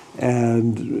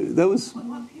 And that was...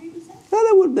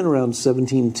 that would have been around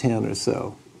 1710 or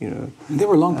so. There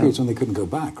were long periods when they couldn't go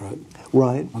back, right?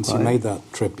 Right. Once you made that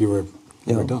trip, you were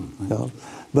done. Right? Yeah.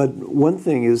 But one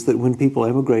thing is that when people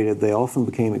emigrated, they often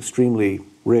became extremely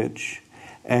rich,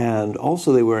 and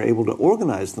also they were able to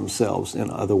organize themselves in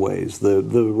other ways. The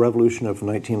revolution of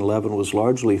 1911 was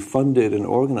largely funded and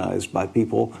organized by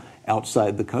people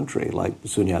outside the country, like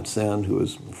Sun Yat-sen, who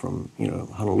was from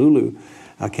Honolulu,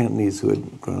 Cantonese who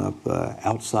had grown up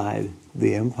outside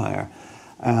the empire.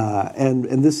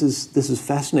 And this is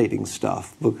fascinating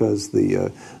stuff because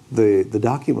the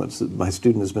documents that my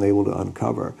student has been able to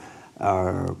uncover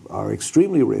are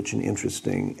extremely rich and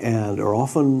interesting and are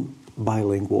often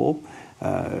bilingual,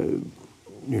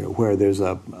 where there's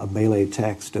a Malay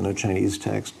text and a Chinese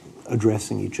text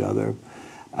addressing each other.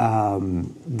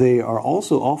 They are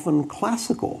also often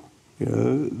classical.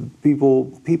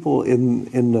 People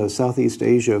in Southeast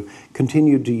Asia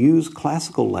continued to use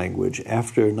classical language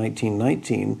after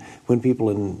 1919 when people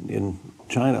in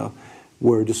China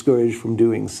were discouraged from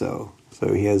doing so.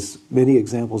 So he has many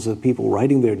examples of people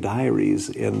writing their diaries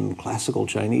in classical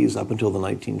Chinese up until the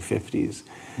 1950s.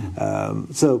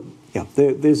 So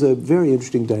there's a very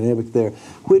interesting dynamic there,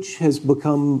 which has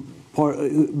become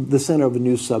the center of a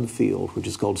new subfield, which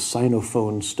is called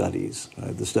Sinophone studies,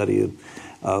 right? The study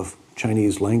of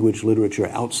Chinese language literature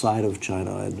outside of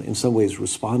China and in some ways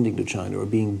responding to China or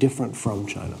being different from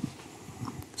China.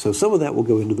 So some of that will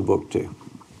go into the book too.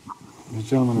 There's a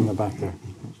gentleman in the back there.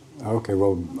 Okay,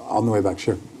 well, on the way back,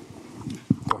 sure.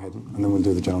 Go ahead, and then we'll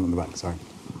do the gentleman in the back, sorry.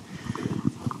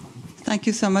 Thank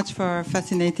you so much for a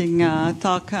fascinating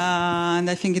talk, and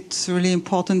I think it's really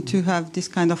important to have this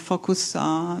kind of focus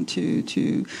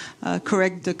to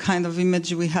correct the kind of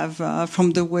image we have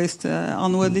from the West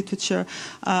on world literature.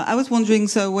 I was wondering,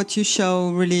 so what you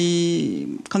show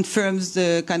really confirms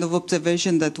the kind of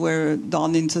observation that were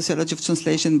done in Sociology of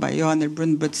Translation by Johan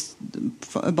Elbrun,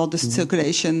 about the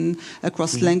circulation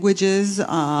across languages,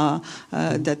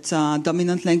 that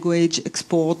dominant language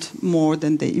export more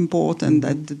than they import, and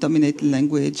that the dominant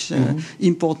language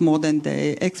import more than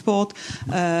they export,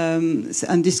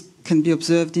 and this can be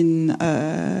observed in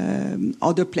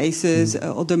other places,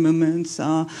 other moments.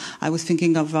 I was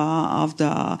thinking of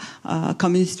the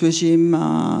communist regime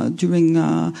during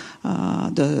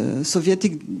the Soviet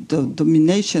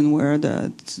domination, where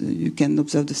you can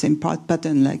observe the same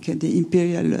pattern, like the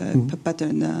imperial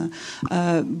pattern.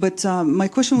 But my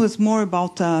question was more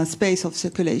about space of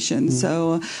circulation.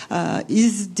 So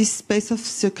is this space of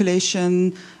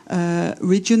circulation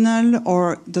regional,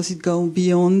 or does it go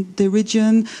beyond the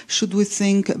region? Should we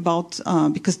think about,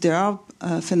 because there are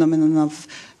phenomenon of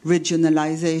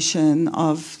regionalization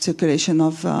of circulation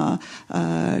of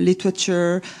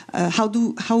literature, how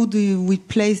do we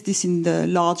place this in the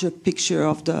larger picture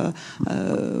of the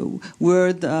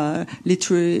world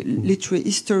literary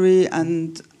history?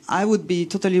 And I would be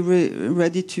totally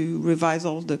ready to revise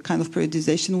all the kind of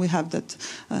periodization we have, that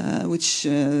which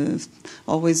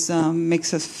always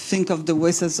makes us think of the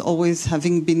West as always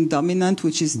having been dominant,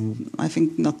 which is, I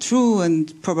think, not true,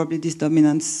 and probably this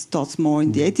dominance starts more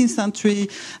in the 18th century.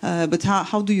 But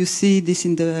how do you see this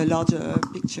in the larger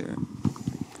picture?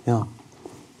 Yeah.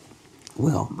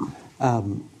 Well,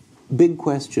 big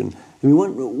question. I mean,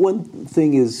 one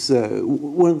thing is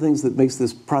one of the things that makes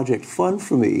this project fun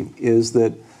for me is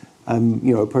that I'm,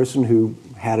 a person who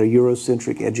had a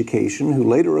Eurocentric education, who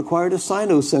later acquired a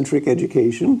Sinocentric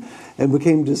education, and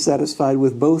became dissatisfied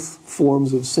with both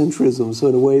forms of centrism. So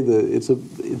in a way,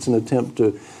 it's an attempt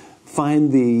to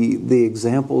find the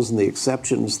examples and the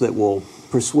exceptions that will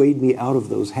persuade me out of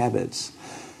those habits.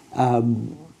 There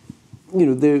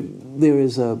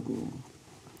is a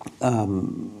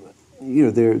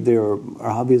there are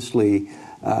obviously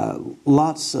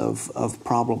lots of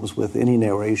problems with any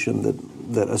narration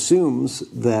that assumes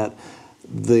that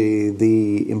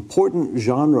the important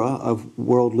genre of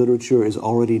world literature is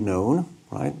already known,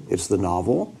 right? It's the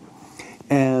novel.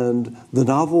 And the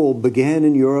novel began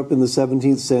in Europe in the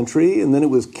 17th century, and then it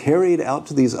was carried out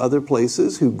to these other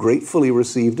places who gratefully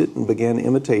received it and began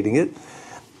imitating it.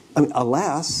 I mean,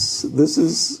 alas, this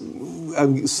is,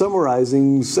 I'm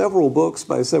summarizing several books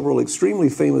by several extremely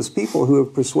famous people who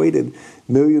have persuaded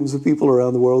millions of people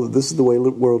around the world that this is the way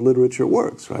world literature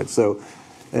works, right? So,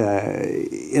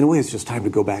 in a way, it's just time to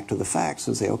go back to the facts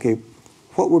and say, okay,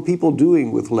 what were people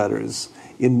doing with letters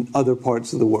in other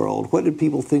parts of the world? What did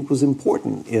people think was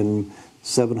important in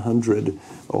 700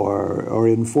 or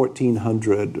in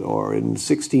 1400 or in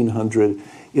 1600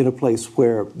 in a place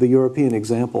where the European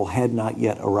example had not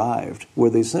yet arrived? Were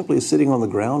they simply sitting on the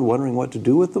ground wondering what to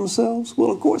do with themselves? Well,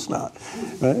 of course not,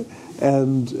 right?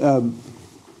 And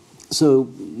so,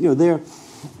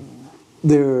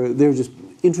 they're just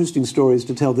interesting stories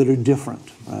to tell that are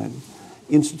different, right?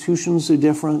 Institutions are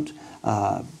different.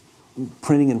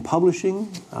 Printing and publishing,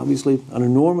 obviously, an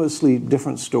enormously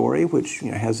different story, which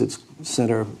has its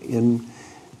center in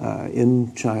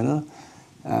China.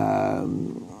 A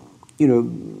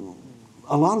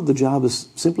lot of the job is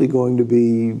simply going to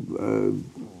be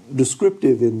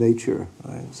descriptive in nature,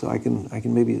 right? So I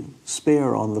can maybe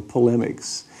spare on the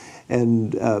polemics,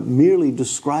 and merely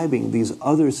describing these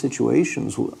other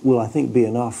situations will I think be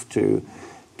enough to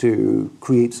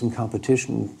create some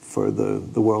competition for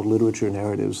the world literature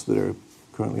narratives that are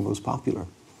currently most popular.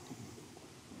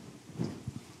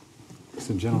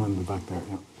 There's a gentleman in the back there,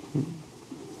 yeah.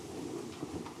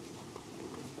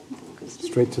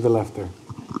 Straight to the left there.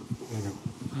 There you go.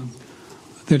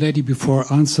 The lady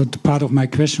before answered part of my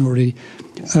question already.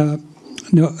 I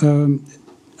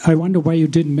wonder why you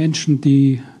didn't mention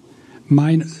the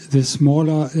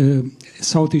smaller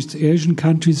Southeast Asian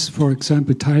countries, for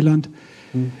example, Thailand.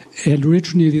 And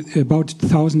originally, about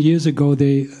 1,000 years ago,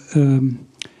 they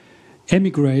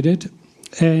emigrated,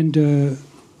 and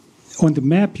on the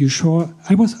map you show,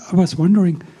 I was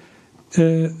wondering,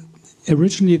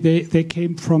 originally they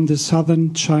came from the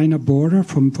southern China border,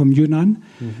 from Yunnan,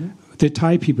 the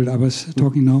Thai people I was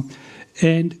talking now.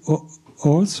 And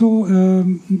also,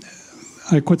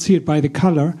 I could see it by the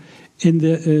color, in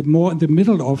the more in the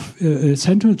middle of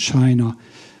central China.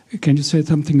 Can you say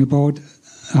something about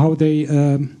how they,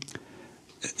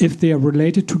 if they are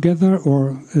related together,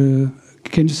 or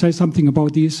can you say something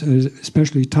about these,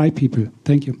 especially Thai people?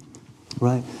 Thank you.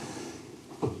 Right.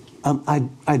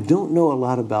 I don't know a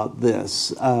lot about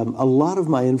this. A lot of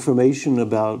my information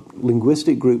about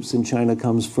linguistic groups in China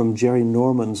comes from Jerry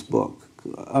Norman's book.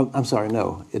 I'm sorry,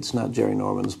 no, it's not Jerry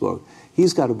Norman's book.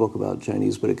 He's got a book about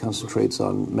Chinese, but it concentrates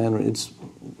on Mandarin. It's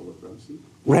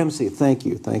Ramsey. Thank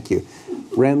you.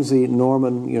 Ramsey,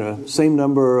 Norman, same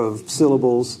number of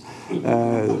syllables,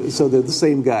 so they're the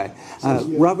same guy.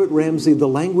 Robert Ramsey, The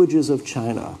Languages of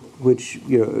China, which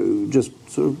just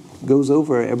sort of goes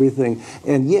over everything.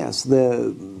 And yes,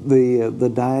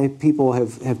 the Dai people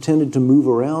have tended to move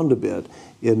around a bit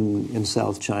in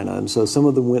South China, and so some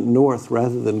of them went north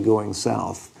rather than going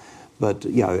south. But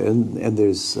yeah, and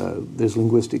there's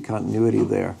linguistic continuity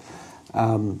there.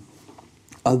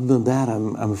 Other than that,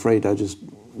 I'm afraid I just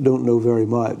don't know very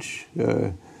much.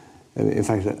 In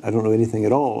fact, I don't know anything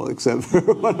at all except for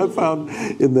what I found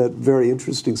in that very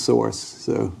interesting source.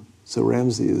 So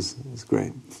Ramsey is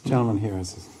great. This gentleman here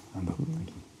has his hand up. Thank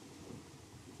you.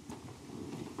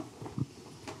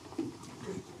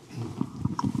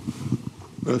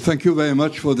 Well, thank you very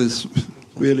much for this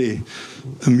really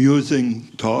amusing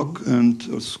talk and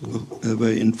a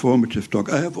very informative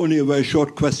talk. I have only a very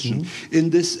short question. In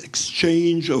this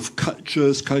exchange of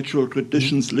cultures, cultural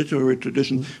traditions, literary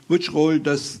traditions, which role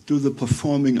do the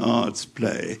performing arts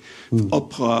play?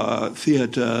 Opera,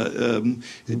 theater,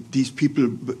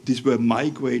 these were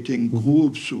migrating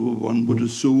groups who one would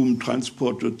assume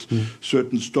transported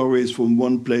certain stories from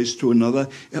one place to another.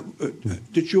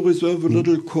 Did you reserve a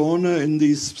little corner in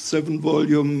these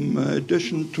 7-volume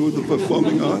edition to the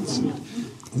performing arts?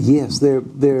 Yes, there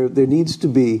needs to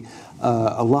be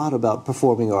a lot about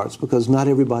performing arts, because not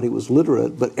everybody was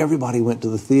literate, but everybody went to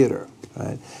the theater,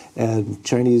 right? And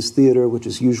Chinese theater, which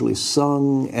is usually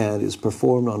sung and is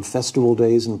performed on festival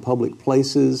days in public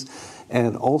places,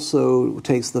 and also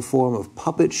takes the form of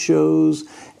puppet shows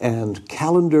and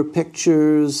calendar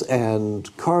pictures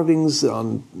and carvings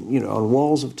on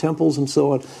walls of temples and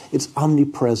so on. It's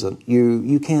omnipresent.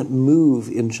 You can't move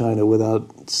in China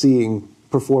without seeing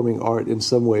performing art in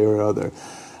some way or other.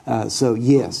 So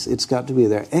yes, it's got to be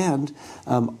there, and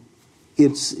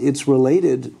it's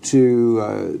related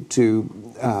to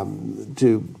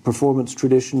performance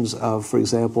traditions of, for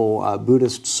example,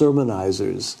 Buddhist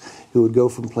sermonizers who would go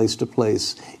from place to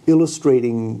place,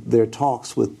 illustrating their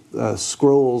talks with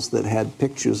scrolls that had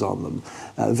pictures on them.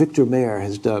 Victor Mayer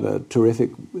has done a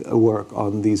terrific work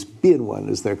on these bianwen,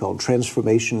 as they're called,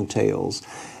 transformation tales.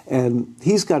 And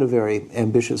he's got a very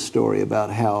ambitious story about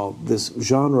how this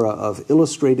genre of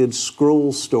illustrated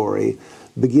scroll story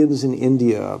begins in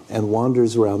India and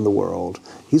wanders around the world.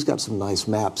 He's got some nice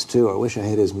maps, too. I wish I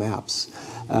had his maps.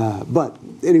 But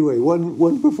anyway,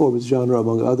 one performance genre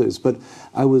among others. But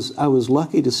I was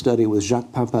lucky to study with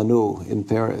Jacques Pampano in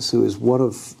Paris, who is one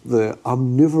of the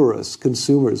omnivorous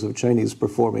consumers of Chinese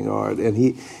performing art, and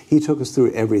he took us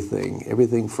through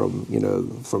everything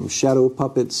from shadow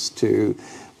puppets to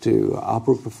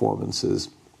opera performances.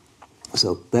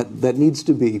 So that needs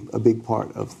to be a big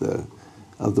part of the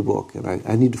book, and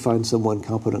I need to find someone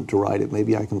competent to write it.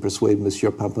 Maybe I can persuade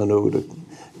Monsieur Pampano to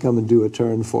come and do a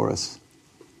turn for us.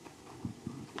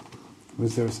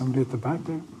 Was there somebody at the back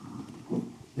there?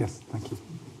 Yes, thank you.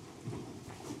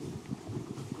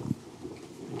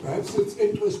 Perhaps it's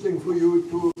interesting for you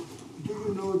to... Do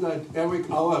you know that Erich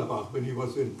Auerbach, when he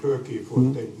was in Turkey for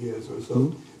 10 years or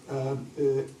so,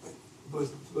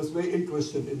 was very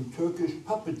interested in Turkish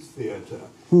puppet theater,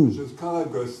 which is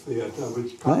Karagöz theater,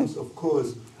 which comes, of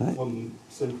course, from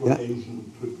Central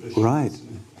Asian traditions. Right.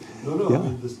 No, yeah. I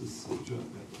mean, this is...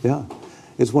 Yeah.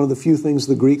 It's one of the few things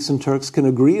the Greeks and Turks can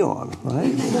agree on,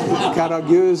 right?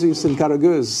 Karagözis and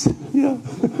Karagöz. Yeah.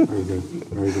 Very good.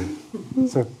 Very good.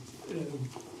 So,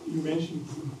 you mentioned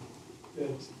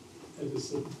that at a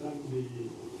certain time the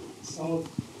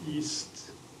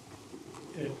southeast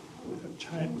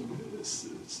China,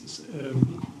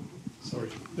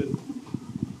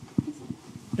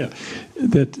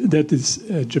 that is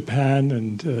Japan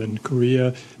and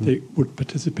Korea. They would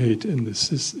participate in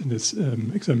this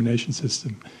examination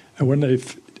system. I wonder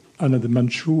if under the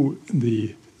Manchu,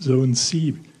 the Zone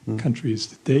C countries,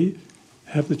 did they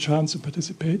have the chance to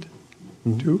participate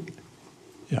too?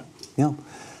 Yeah. Yeah.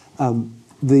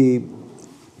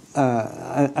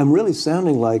 I'm really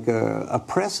sounding like a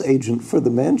press agent for the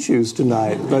Manchus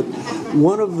tonight, but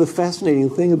one of the fascinating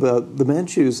things about the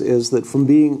Manchus is that from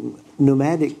being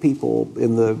nomadic people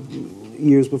in the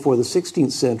years before the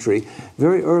 16th century,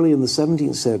 very early in the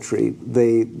 17th century,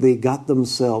 they got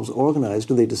themselves organized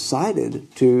and they decided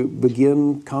to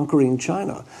begin conquering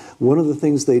China. One of the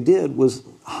things they did was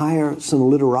hire some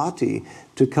literati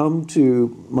to come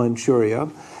to Manchuria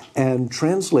and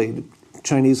translate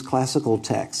Chinese classical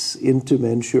texts into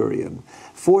Manchurian.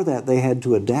 For that, they had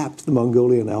to adapt the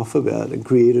Mongolian alphabet and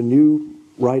create a new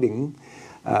writing.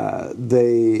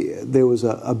 There was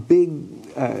a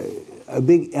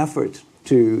big effort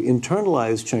to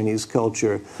internalize Chinese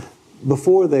culture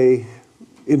before they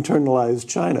internalized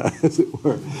China, as it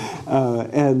were.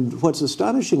 And what's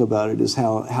astonishing about it is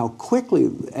how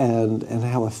quickly and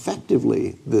how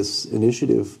effectively this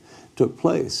initiative took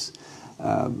place.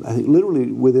 I think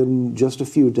literally within just a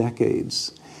few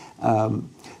decades.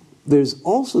 There's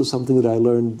also something that I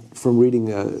learned from reading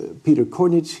Peter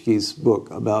Kornitsky's book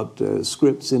about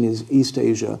scripts in East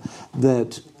Asia,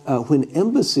 that when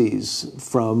embassies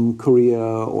from Korea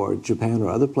or Japan or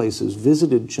other places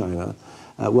visited China,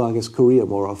 well, I guess Korea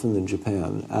more often than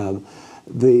Japan,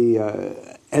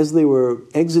 as they were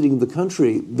exiting the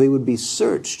country, they would be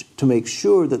searched to make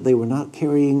sure that they were not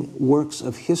carrying works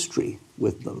of history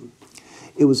with them.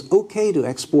 It was okay to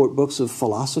export books of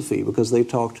philosophy because they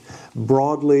talked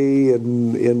broadly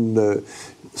and in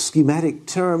schematic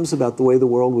terms about the way the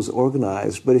world was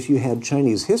organized. But if you had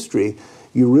Chinese history,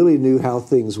 you really knew how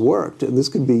things worked. And this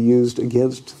could be used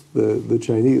against the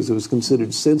Chinese. It was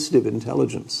considered sensitive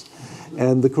intelligence.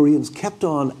 And the Koreans kept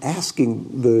on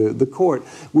asking the court,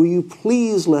 will you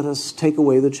please let us take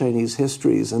away the Chinese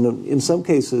histories? And in some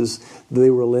cases, they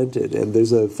relented. And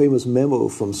there's a famous memo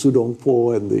from Su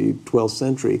Dongpo in the 12th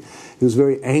century, who's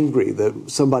very angry that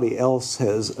somebody else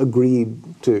has agreed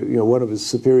to, one of his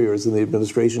superiors in the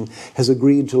administration has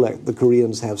agreed to let the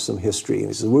Koreans have some history. And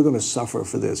he says, we're going to suffer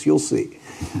for this, you'll see.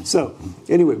 So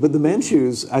anyway, but the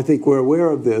Manchus, I think, were aware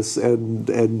of this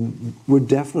and were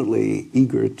definitely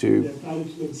eager to...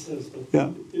 Yeah.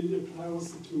 Did it apply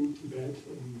also to Tibet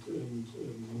and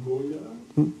Mongolia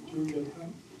during that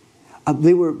time?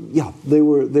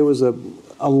 There was a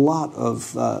lot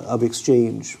of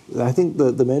exchange. I think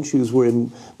the Manchus were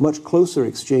in much closer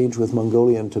exchange with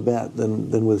Mongolia and Tibet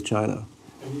than with China.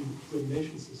 I mean, the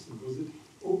nation system, was it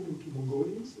open to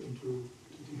Mongolians and to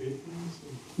Tibetans?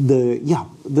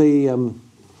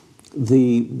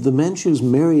 The Manchus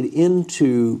married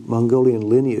into Mongolian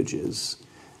lineages.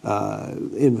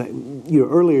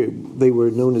 Earlier they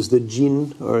were known as the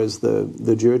Jin or as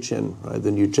the Jurchen, right, the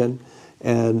Nugchen,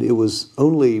 and it was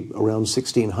only around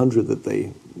 1600 that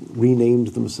they renamed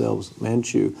themselves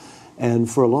Manchu, and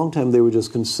for a long time they were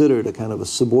just considered a kind of a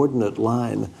subordinate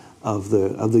line of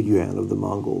the Yuan, of the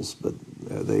Mongols, but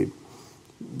they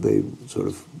sort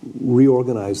of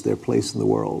reorganized their place in the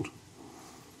world.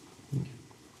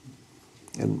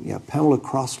 And yeah, Pamela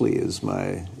Crossley is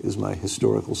my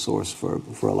historical source for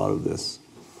a lot of this.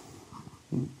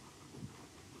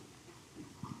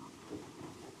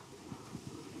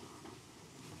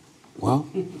 Well,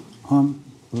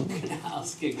 Can I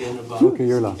ask again about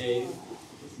cave?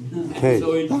 I'm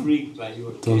so intrigued by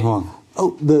your cave. Dunhuang.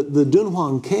 Oh, the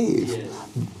Dunhuang Cave. Yes.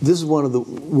 This is one of the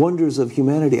wonders of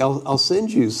humanity. I'll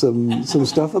send you some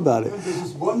stuff about it. This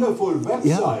is wonderful website.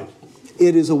 Yeah.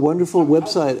 It is a wonderful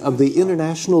website of the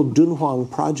International Dunhuang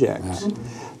Project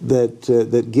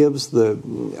that gives the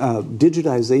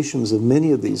digitizations of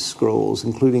many of these scrolls,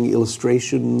 including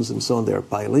illustrations and so on. There are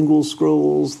bilingual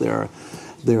scrolls, there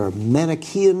are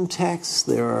Manichaean texts,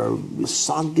 there are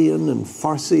Sogdian and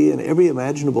Farsi and every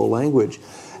imaginable language.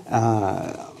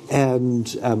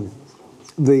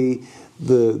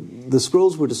 The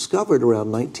scrolls were discovered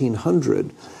around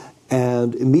 1900,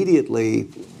 and immediately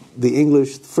the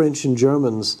English, French, and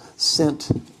Germans sent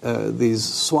these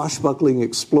swashbuckling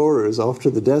explorers off to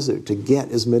the desert to get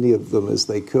as many of them as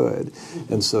they could.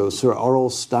 And so Sir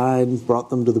Aurel Stein brought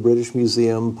them to the British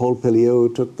Museum, Paul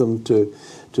Pelliot took them to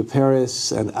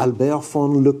Paris, and Albert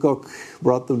von Lecoq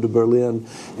brought them to Berlin.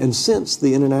 And since,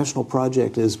 the international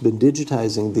project has been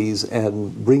digitizing these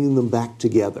and bringing them back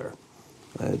together.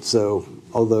 So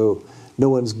although no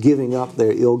one's giving up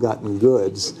their ill-gotten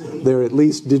goods, they're at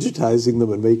least digitizing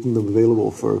them and making them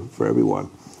available for everyone.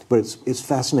 But it's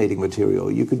fascinating material.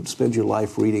 You could spend your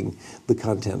life reading the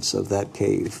contents of that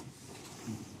cave.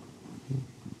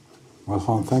 Well,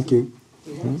 Haun, thank you.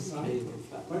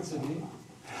 What's the name?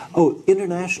 Oh,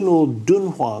 International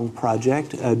Dunhuang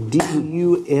Project,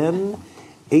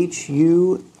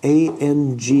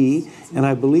 ANG, and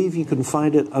I believe you can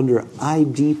find it under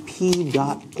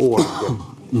idp.org.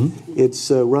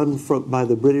 It's run by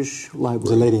the British Library.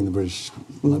 There's a lady in the British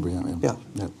Library. Yeah.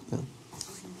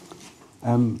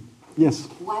 Yes.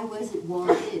 Why was it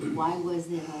wanted? Why was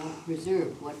it all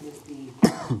preserved? What was the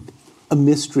a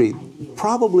mystery?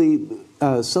 Probably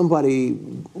somebody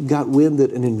got wind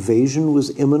that an invasion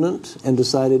was imminent and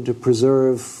decided to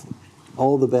preserve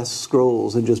all the best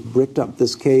scrolls and just bricked up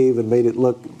this cave and made it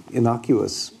look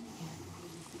innocuous.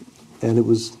 And it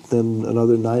was then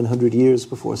another 900 years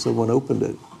before someone opened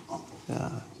it.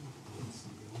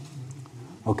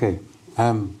 Okay.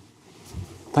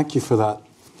 Thank you for that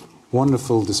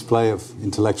wonderful display of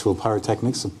intellectual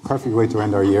pyrotechnics. A perfect way to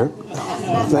end our year.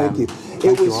 Thank you.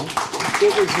 It was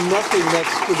nothing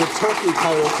next to the turkey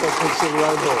pyrotechnics in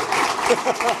London.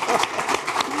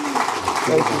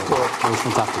 Thank you, Tor. That was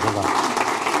fantastic. Well done.